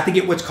 you have to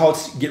get what's called,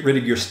 get rid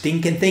of your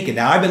stinking thinking.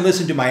 Now, I've been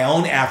listening to my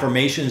own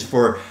affirmations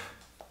for,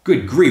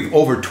 good grief,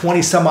 over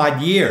 20 some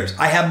odd years.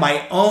 I have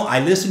my own, I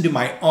listen to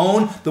my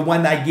own, the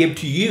one I give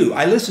to you.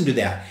 I listen to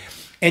that.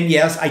 And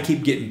yes, I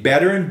keep getting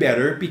better and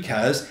better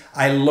because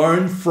I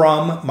learn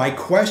from my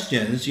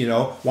questions,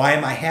 why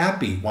am I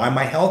happy? Why am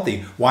I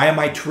healthy? Why am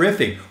I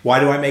terrific? Why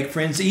do I make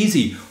friends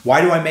easy?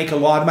 Why do I make a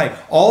lot of money?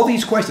 All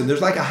these questions,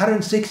 there's like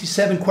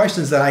 167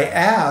 questions that I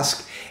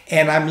ask.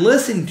 And I'm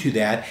listening to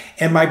that,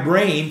 and my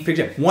brain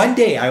figures out. One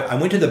day, I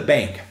went to the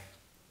bank,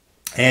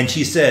 and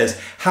she says,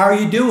 how are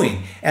you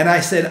doing? And I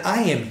said,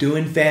 I am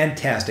doing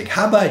fantastic.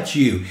 How about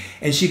you?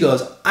 And she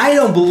goes, I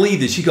don't believe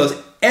this. She goes,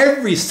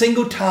 every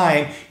single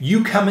time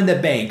you come in the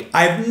bank,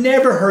 I've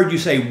never heard you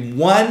say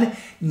one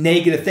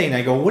negative thing. And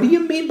I go, what do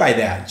you mean by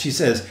that? She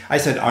says, I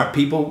said, aren't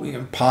people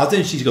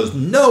positive? She goes,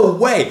 no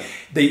way.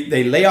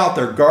 They lay out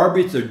their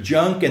garbage, their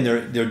junk, and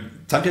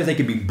sometimes they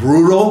can be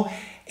brutal.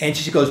 And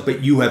she goes,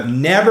 but you have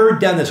never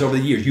done this over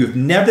the years.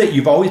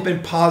 You've always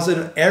been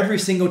positive every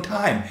single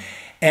time.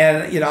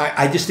 And,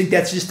 I just think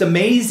that's just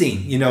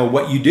amazing,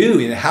 what you do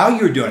and how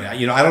you're doing it.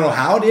 I don't know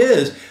how it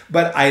is,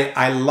 but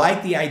I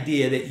like the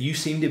idea that you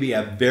seem to be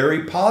a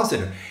very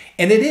positive.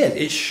 And it is.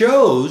 It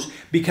shows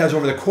because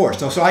over the course.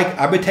 So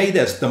I would tell you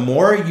this, the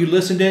more you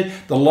listen to it,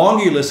 the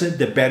longer you listen,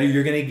 the better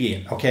you're going to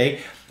get, okay?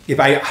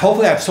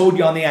 Hopefully I've sold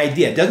you on the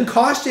idea. It doesn't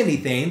cost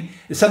anything.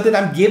 It's something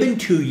I'm giving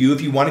to you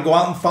if you want to go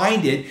out and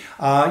find it,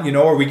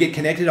 or we get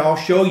connected, I'll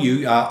show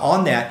you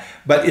on that.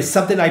 But it's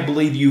something I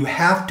believe you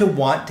have to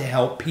want to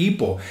help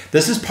people.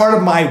 This is part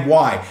of my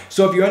why.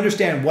 So if you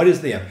understand what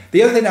is the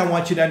other thing I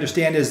want you to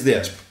understand is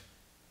this.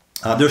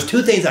 There's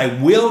two things I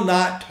will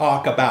not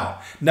talk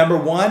about. Number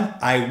one,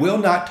 I will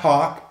not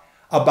talk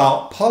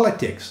about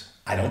politics.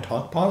 I don't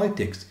talk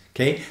politics.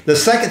 Okay. The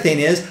second thing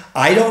is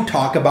I don't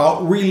talk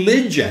about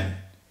religion.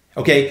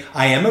 Okay,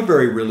 I am a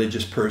very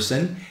religious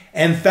person.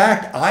 In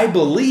fact, I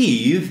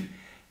believe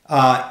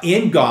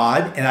in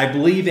God, and I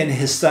believe in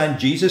his son,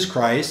 Jesus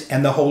Christ,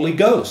 and the Holy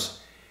Ghost.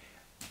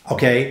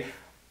 Okay,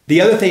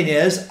 the other thing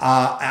is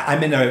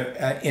I'm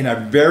in a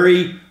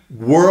very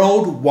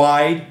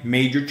worldwide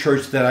major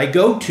church that I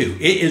go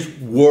to. It is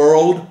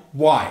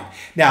worldwide.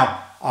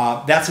 Now,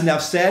 that's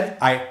enough said.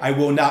 I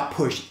will not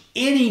push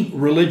any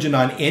religion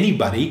on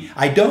anybody.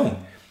 I don't.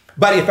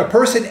 But if a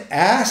person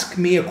asks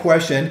me a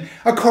question,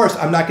 of course,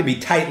 I'm not going to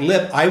be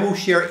tight-lipped. I will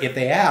share if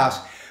they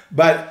ask.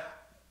 But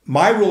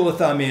my rule of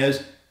thumb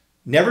is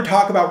never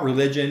talk about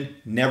religion,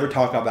 never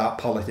talk about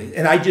politics.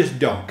 And I just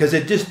don't, because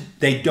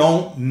they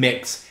don't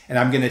mix. And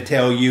I'm going to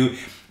tell you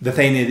the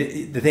thing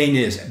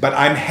is, but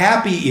I'm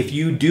happy if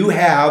you do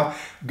have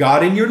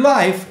God in your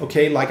life,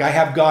 okay, like I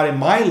have God in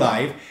my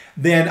life,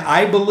 then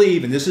I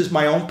believe, and this is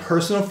my own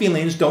personal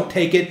feelings, don't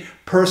take it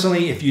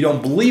personally if you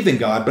don't believe in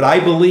God, but I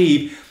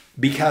believe,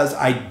 because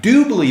I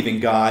do believe in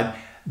God,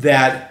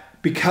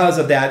 that because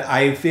of that,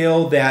 I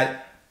feel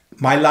that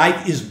my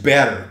life is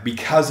better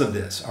because of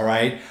this, all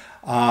right?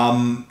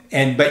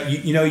 But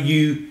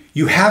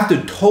you have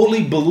to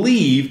totally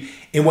believe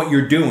in what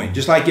you're doing.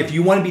 Just like if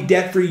you want to be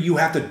debt-free, you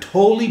have to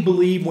totally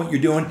believe what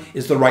you're doing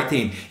is the right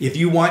thing. If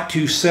you want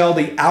to sell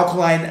the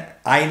alkaline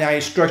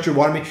ionized structured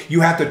water, you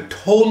have to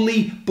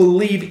totally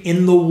believe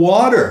in the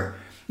water.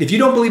 If you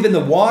don't believe in the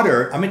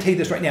water, I'm going to tell you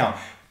this right now.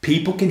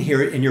 People can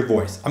hear it in your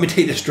voice. I'm going to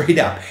tell you this straight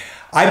up.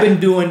 I've been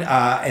doing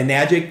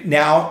Enagic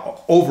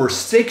now over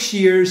 6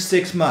 years,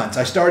 6 months.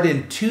 I started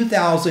in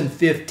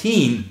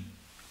 2015.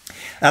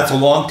 That's a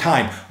long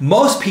time.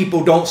 Most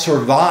people don't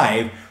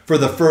survive for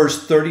the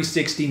first 30,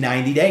 60,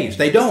 90 days.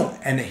 They don't.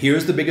 And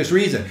here's the biggest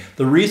reason.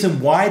 The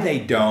reason why they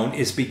don't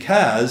is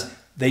because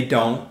they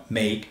don't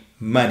make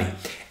money.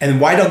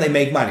 And why don't they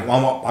make money?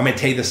 Well, I'm going to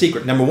tell you the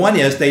secret. Number one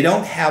is they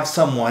don't have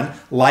someone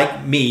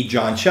like me,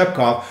 John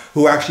Schepcoff,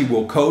 who actually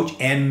will coach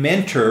and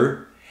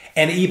mentor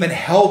and even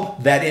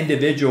help that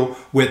individual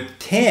with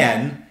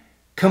 10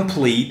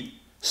 complete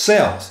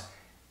sales.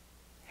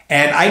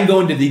 And I can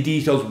go into the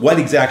details what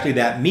exactly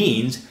that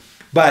means,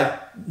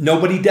 but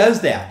nobody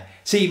does that.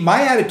 See,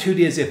 my attitude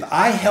is if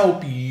I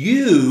help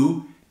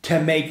you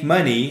to make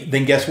money,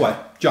 then guess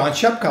what? John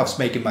Schepcoff's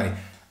making money.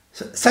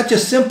 Such a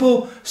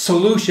simple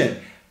solution.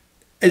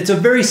 It's a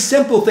very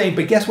simple thing,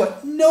 but guess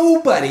what?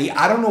 Nobody,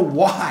 I don't know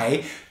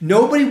why,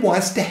 nobody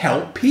wants to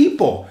help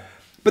people.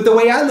 But the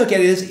way I look at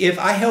it is if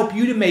I help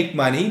you to make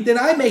money, then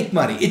I make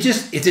money. It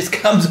just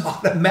comes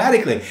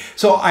automatically.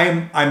 So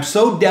I'm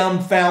so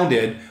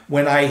dumbfounded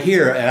when I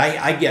hear, and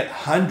I get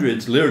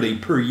hundreds literally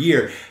per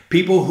year,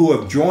 people who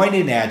have joined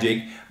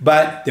Enagic,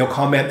 but they'll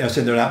comment and they'll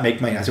say they're not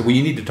making money. I said, well,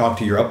 you need to talk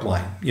to your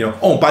upline.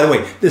 Oh, by the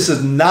way, this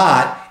is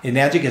not,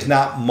 Enagic is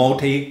not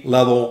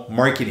multi-level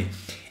marketing.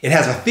 It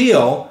has a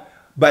feel,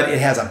 but it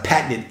has a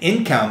patented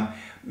income,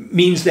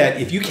 means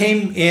that if you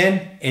came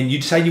in and you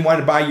decide you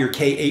want to buy your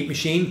K8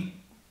 machine,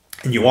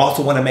 and you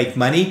also want to make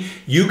money,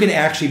 you can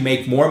actually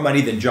make more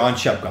money than John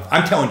Schepcoff.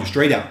 I'm telling you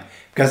straight up.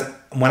 Because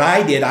when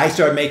I did, I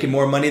started making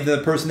more money than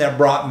the person that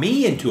brought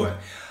me into it.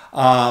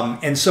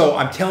 And so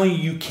I'm telling you,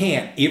 you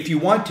can't if you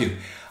want to.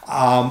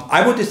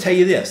 I will just tell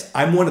you this.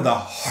 I'm one of the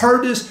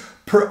hardest,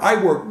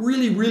 I work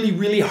really, really,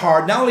 really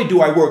hard. Not only do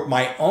I work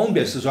my own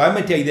business, so I'm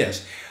going to tell you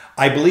this.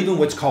 I believe in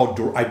what's called,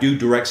 I do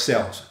direct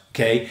sales,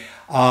 okay?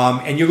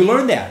 And you'll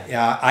learn that.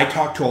 I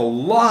talk to a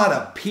lot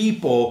of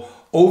people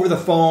over the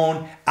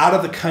phone, out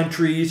of the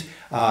countries,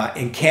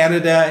 in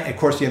Canada, and of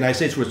course the United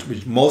States,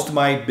 which most of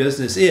my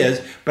business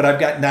is, but I've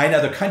got 9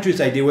 other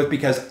countries I deal with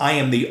because I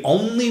am the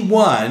only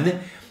one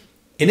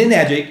in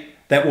Enagic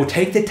that will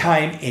take the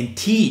time and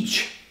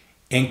teach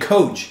and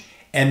coach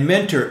and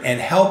mentor and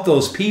help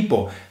those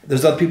people.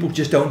 There's other people who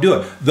just don't do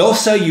it. They'll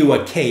sell you a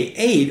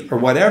K8 or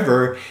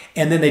whatever,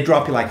 and then they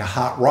drop you like a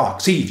hot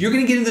rock. See, if you're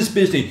going to get in this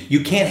business,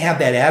 you can't have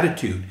that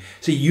attitude.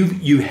 See,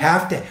 you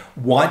have to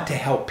want to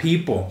help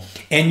people,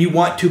 and you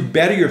want to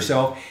better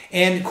yourself.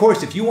 And of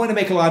course, if you want to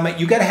make a lot of money,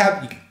 you got to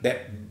have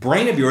that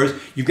brain of yours.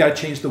 You've got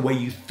to change the way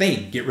you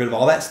think. Get rid of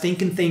all that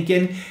stinking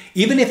thinking.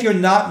 Even if you're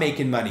not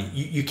making money,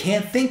 you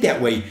can't think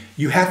that way.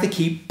 You have to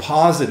keep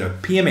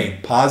positive,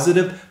 PMA,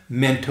 positive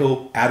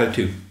mental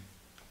attitude.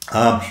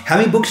 How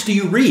many books do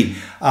you read?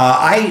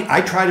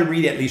 I try to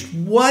read at least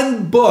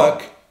 1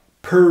 book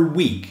per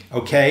week,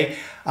 okay?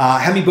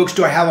 How many books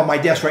do I have on my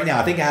desk right now?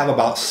 I think I have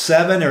about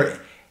 7 or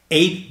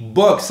 8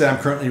 books that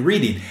I'm currently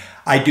reading.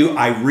 I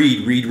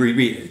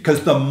read.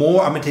 Because the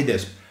more, I'm going to tell you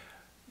this,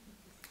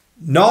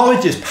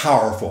 knowledge is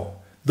powerful.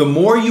 The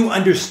more you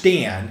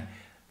understand,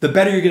 the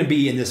better you're going to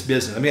be in this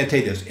business. I'm going to tell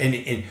you this.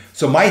 And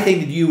so my thing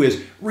to you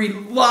is read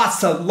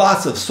lots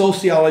of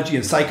sociology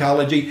and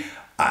psychology.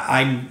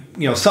 I'm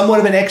somewhat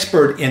of an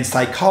expert in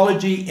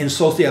psychology and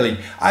sociology.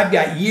 I've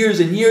got years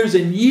and years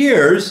and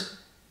years.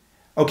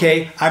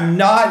 Okay, I'm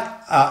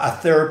not a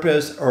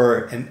therapist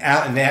or an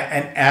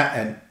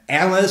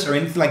analyst or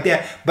anything like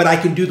that, but I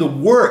can do the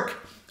work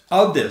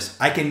of this.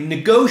 I can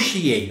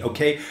negotiate,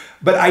 okay?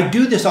 But I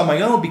do this on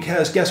my own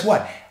because guess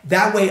what?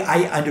 That way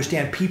I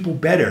understand people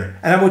better.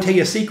 And I'm going to tell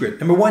you a secret.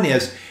 Number one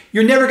is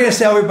you're never going to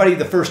sell everybody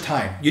the first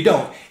time. You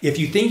don't. If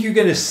you think you're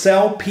going to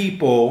sell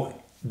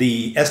people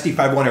the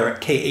SD501 or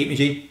K8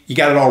 machine, you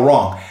got it all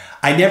wrong.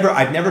 I've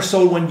never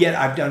sold one yet.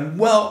 I've done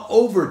well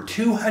over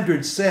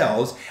 200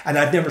 sales and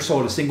I've never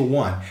sold a single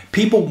one.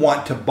 People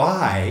want to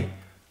buy,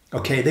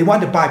 okay? They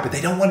want to buy, but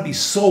they don't want to be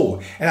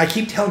sold. And I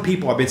keep telling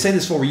people, I've been saying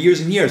this for over years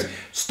and years,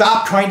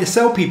 stop trying to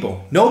sell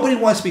people. Nobody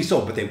wants to be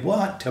sold, but they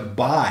want to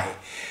buy.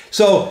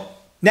 So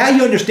now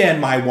you understand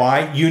my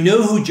why. You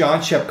know who John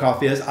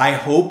Schepcoff is. I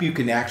hope you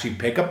can actually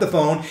pick up the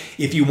phone.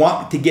 If you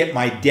want to get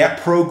my debt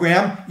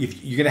program,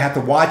 you're going to have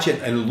to watch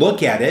it and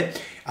look at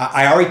it.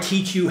 I already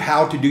teach you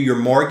how to do your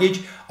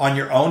mortgage on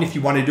your own if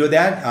you want to do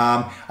that.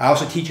 I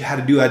also teach you how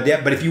to do a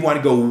debt, but if you want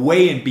to go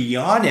way and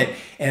beyond it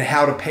and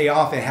how to pay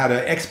off and how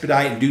to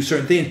expedite and do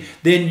certain things,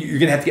 then you're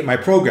going to have to get my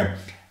program.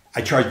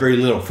 I charge very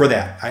little for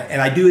that.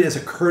 And I do it as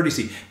a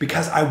courtesy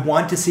because I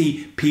want to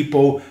see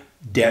people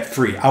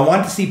debt-free. I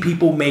want to see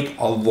people make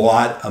a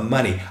lot of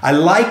money. I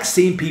like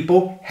seeing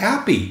people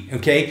happy,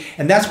 okay?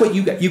 And that's what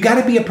you got. You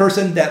got to be a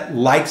person that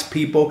likes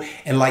people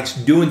and likes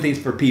doing things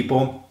for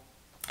people.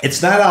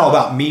 It's not all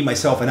about me,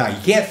 myself, and I.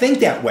 You can't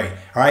think that way,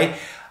 all right?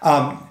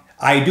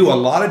 I do a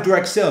lot of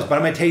direct sales, but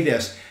I'm going to tell you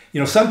this.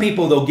 You know, some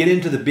people, they'll get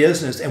into the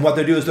business, and what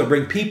they'll do is they'll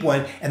bring people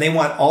in, and they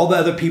want all the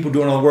other people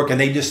doing all the work, and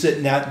they just sit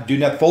and do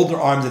not fold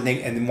their arms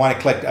and want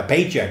to collect a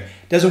paycheck.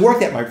 It doesn't work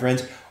that, my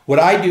friends. What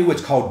I do,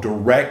 it's called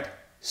direct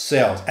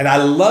sales, and I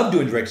love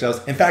doing direct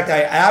sales. In fact,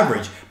 I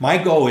average. My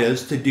goal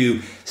is to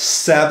do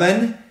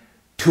 7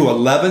 to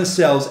 11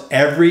 sales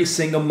every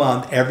single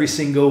month, every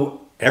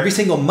single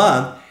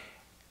month,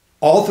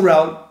 all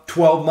throughout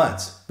 12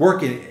 months,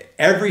 working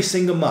every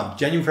single month,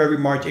 January, February,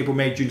 March, April,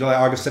 May, June, July,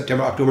 August,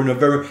 September, October,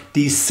 November,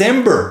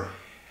 December.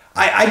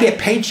 I get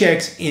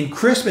paychecks in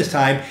Christmas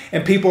time,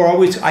 and people are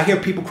always, I hear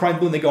people crying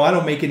blue and they go, I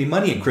don't make any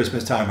money in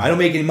Christmas time. I don't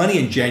make any money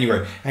in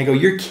January. And I go,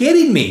 you're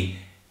kidding me.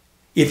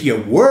 If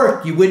you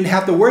work, you wouldn't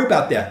have to worry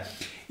about that.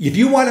 If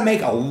you want to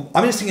make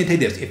I'm just going to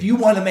tell you this, if you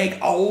want to make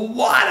a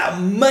lot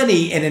of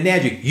money in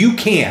Enagic, you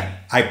can.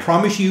 I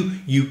promise you,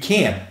 you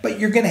can, but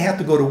you're going to have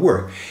to go to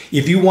work.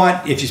 If you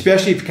want,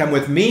 especially if you come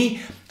with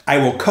me, I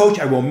will coach,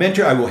 I will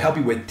mentor, I will help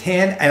you with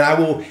 10, and I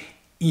will,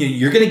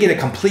 you're going to get a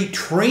complete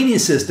training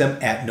system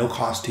at no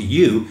cost to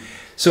you.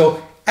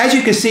 So as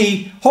you can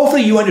see,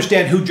 hopefully you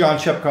understand who John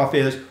Schepcoff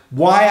is,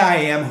 why I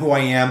am who I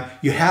am.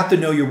 You have to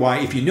know your why.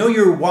 If you know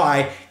your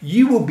why,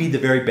 you will be the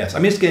very best.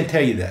 I'm just going to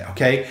tell you that,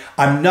 okay?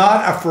 I'm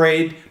not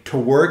afraid to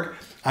work.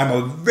 I'm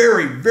a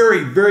very,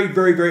 very, very,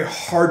 very, very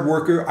hard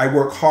worker. I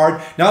work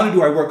hard. Not only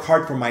do I work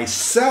hard for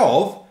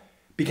myself,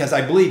 because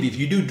I believe if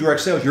you do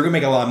direct sales, you're going to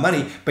make a lot of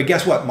money. But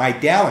guess what? My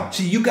downline.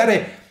 See,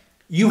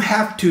 you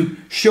have to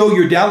show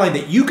your downline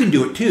that you can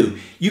do it too.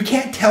 You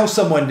can't tell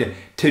someone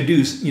to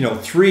do,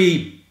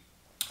 3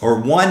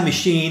 or 1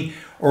 machine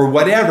or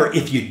whatever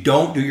if you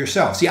don't do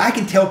yourself. See, I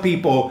can tell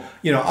people,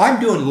 I'm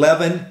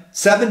doing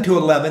 7 to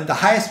 11. The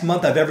highest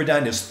month I've ever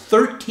done is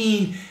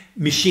 13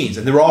 machines,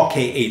 and they're all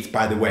K8s,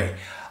 by the way.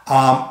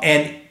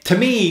 And to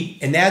me,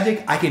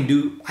 Enagic, I can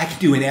do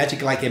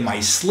Enagic like in my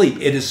sleep.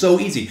 It is so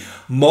easy.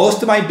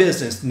 Most of my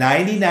business,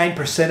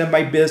 99% of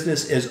my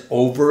business is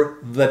over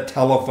the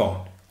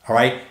telephone. All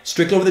right,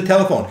 strictly over the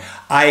telephone.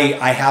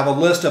 I have a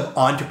list of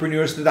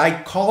entrepreneurs that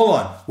I call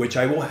on, which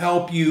I will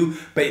help you,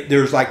 but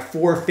there's like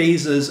 4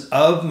 phases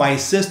of my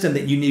system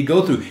that you need to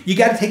go through. You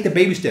got to take the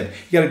baby step.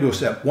 You got to go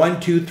step 1,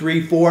 2,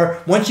 3,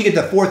 4. Once you get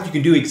to 4th, you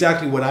can do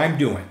exactly what I'm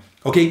doing.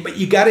 Okay, but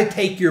you got to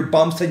take your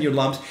bumps and your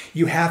lumps.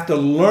 You have to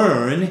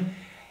learn,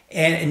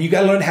 and you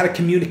got to learn how to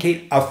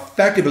communicate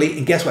effectively.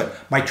 And guess what?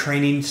 My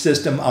training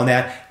system on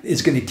that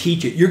is going to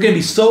teach it. You're going to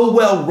be so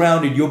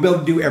well-rounded, you'll be able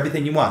to do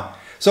everything you want.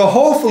 So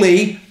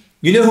hopefully,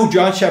 you know who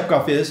John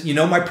Schepcoff is. You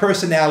know my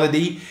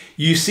personality.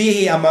 You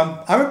see, I'm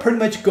a pretty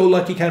much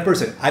go-lucky kind of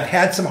person. I've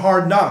had some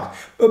hard knocks,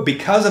 but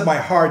because of my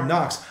hard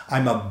knocks,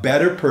 I'm a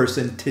better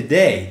person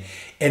today.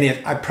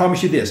 And I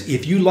promise you this,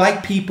 if you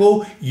like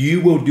people, you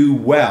will do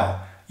well.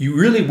 You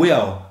really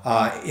will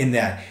in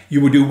that.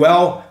 You will do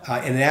well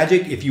in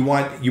Enagic. If you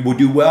want, you will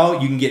do well.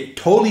 You can get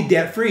totally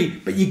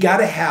debt-free, but you got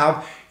to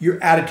have your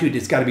attitude.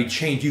 It's got to be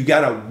changed. You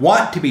got to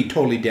want to be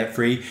totally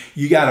debt-free.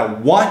 You got to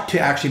want to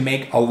actually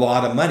make a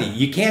lot of money.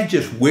 You can't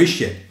just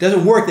wish it. It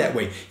doesn't work that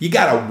way. You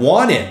got to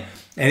want it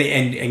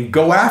and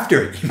go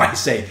after it, you might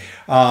say.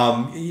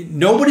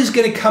 Nobody's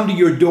going to come to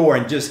your door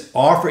and just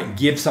offer it and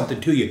give something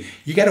to you.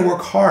 You got to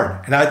work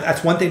hard. And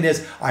that's one thing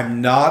is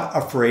I'm not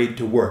afraid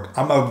to work.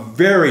 I'm a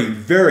very,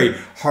 very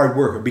hard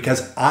worker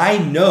because I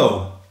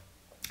know,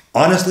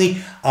 honestly,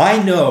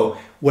 I know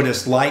what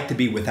it's like to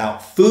be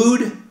without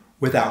food,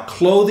 without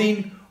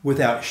clothing,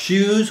 without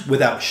shoes,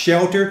 without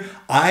shelter.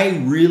 I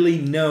really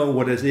know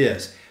what it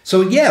is.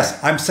 So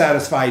yes, I'm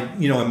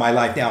satisfied, in my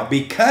life now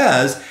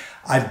because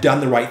I've done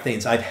the right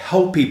things. I've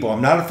helped people.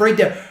 I'm not afraid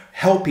to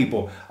help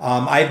people.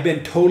 I've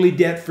been totally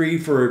debt-free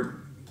for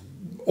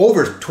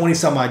over 20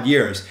 some odd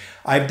years.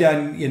 I've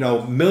done,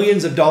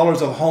 millions of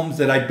dollars of homes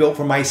that I built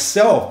for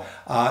myself,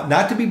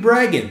 not to be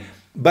bragging,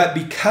 but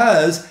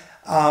because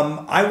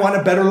I want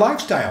a better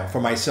lifestyle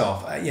for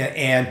myself.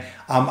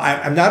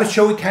 I'm not a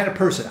showy kind of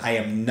person. I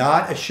am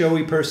not a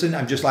showy person.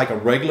 I'm just like a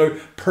regular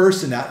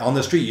person out on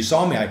the street. You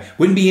saw me. I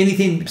wouldn't be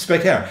anything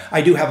spectacular.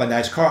 I do have a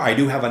nice car. I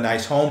do have a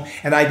nice home.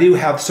 And I do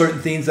have certain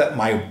things that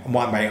I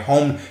want my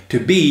home to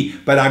be.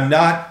 But I'm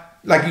not,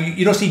 like,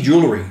 you don't see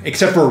jewelry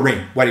except for a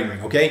ring, wedding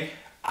ring, okay?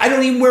 I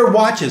don't even wear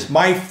watches.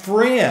 My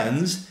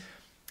friends,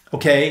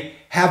 okay,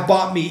 have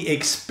bought me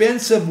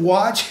expensive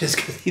watches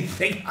because they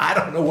think, I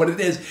don't know what it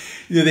is.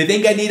 They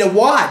think I need a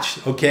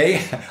watch,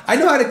 okay? I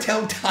know how to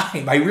tell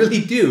time, I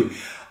really do.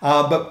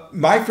 But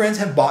my friends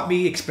have bought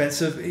me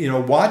expensive,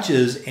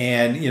 watches,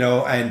 and,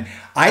 and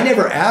I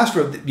never asked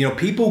for,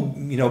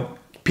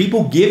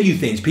 people give you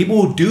things. People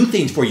will do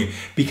things for you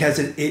because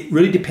it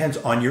really depends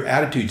on your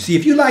attitude. See,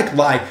 if you like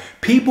life,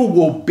 people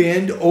will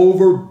bend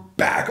over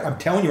back. I'm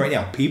telling you right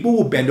now, people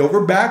will bend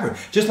over backward.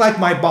 Just like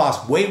my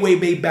boss,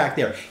 way back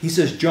there. He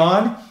says,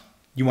 John,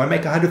 you want to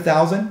make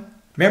 100,000?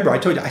 Remember, I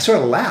told you, I sort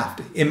of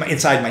laughed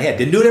inside my head.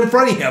 Didn't do it in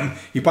front of him.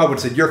 He probably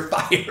would have said, you're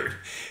fired.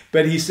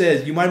 But he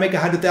says, you want to make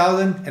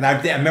 100,000? And I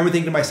remember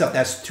thinking to myself,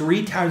 that's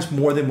 3 times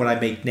more than what I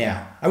make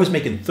now. I was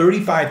making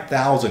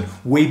 35,000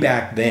 way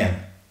back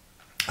then.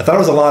 I thought it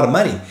was a lot of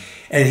money.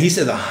 And he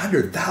said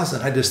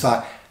 100,000. I just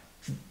thought,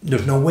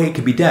 there's no way it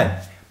could be done.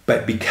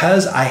 But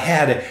because I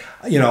had,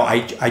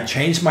 I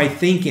changed my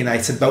thinking. I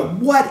said, but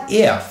what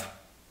if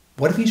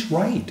he's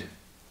right?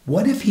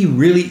 What if he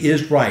really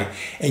is right?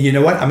 And you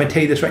know what? I'm going to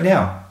tell you this right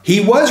now. He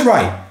was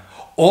right.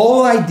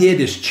 All I did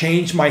is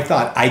change my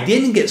thought. I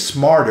didn't get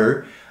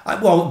smarter.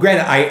 Well,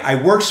 granted,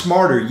 I worked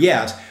smarter,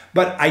 yes,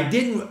 but I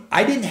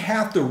didn't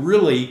have to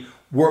really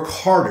work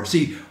harder.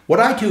 See, what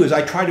I do is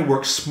I try to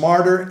work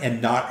smarter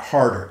and not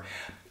harder.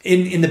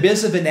 In the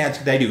business of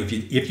Enagic that I do,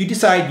 if you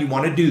decide you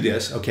want to do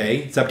this, okay,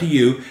 it's up to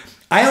you.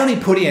 I only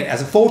put in,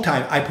 as a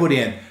full-time, I put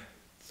in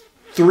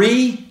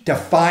 3 to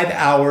 5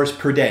 hours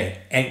per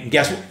day. And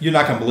guess what? You're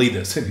not going to believe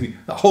this.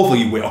 Hopefully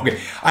you will. Okay.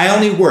 I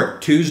only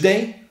work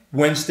Tuesday,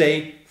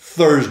 Wednesday,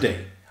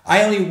 Thursday.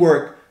 I only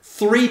work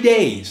 3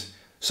 days.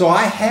 So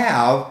I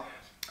have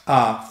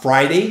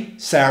Friday,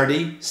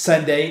 Saturday,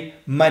 Sunday,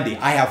 Monday.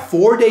 I have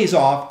 4 days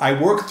off.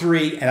 I work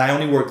 3, and I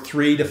only work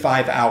 3 to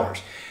 5 hours.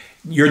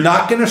 You're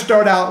not going to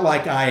start out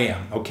like I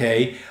am,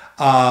 okay?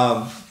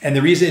 And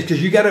the reason is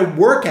because you got to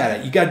work at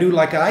it. You got to do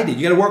like I did.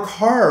 You got to work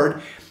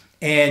hard,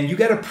 and you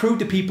got to prove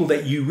to people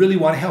that you really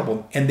want to help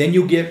them. And then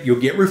you'll get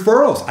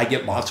referrals. I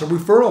get lots of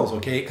referrals.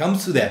 Okay, it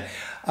comes to that.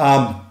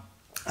 On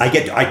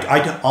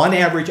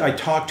average, I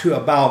talk to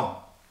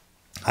about,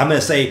 I'm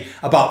going to say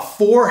about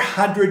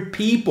 400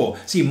 people.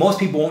 See, most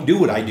people won't do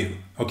what I do.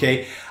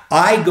 Okay,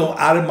 I go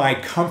out of my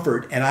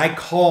comfort and I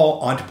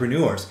call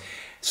entrepreneurs.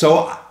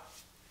 So,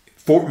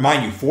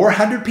 mind you,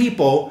 400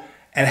 people.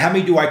 And how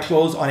many do I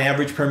close on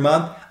average per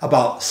month?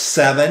 About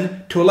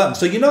 7 to 11.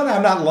 So you know that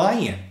I'm not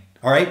lying,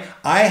 all right?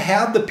 I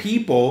have the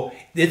people.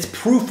 It's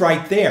proof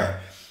right there.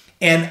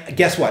 And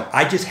guess what?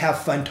 I just have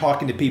fun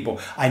talking to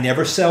people. I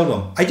never sell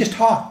them. I just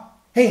talk.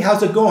 Hey,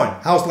 how's it going?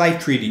 How's life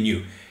treating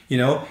you?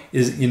 Do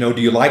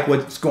you like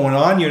what's going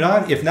on? You're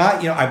not? If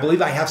not, I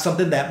believe I have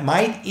something that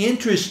might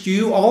interest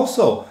you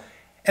also.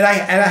 And I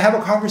have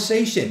a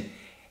conversation.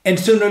 And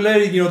sooner or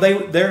later,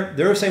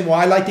 they're saying, well,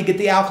 I like to get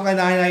the alkaline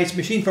ionized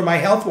machine for my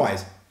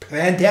health-wise.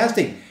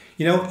 Fantastic.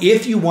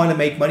 If you want to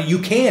make money, you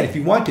can if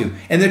you want to.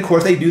 And then, of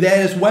course, they do that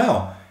as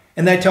well.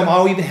 And then I tell them,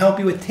 I'll even help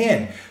you with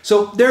 10.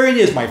 So there it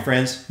is, my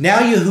friends.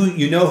 Now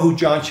you know who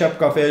John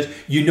Schepcoff is.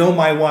 You know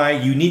my why.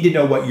 You need to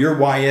know what your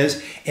why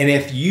is. And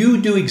if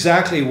you do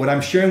exactly what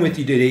I'm sharing with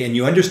you today and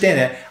you understand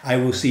it, I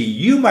will see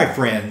you, my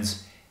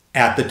friends,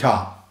 at the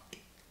top.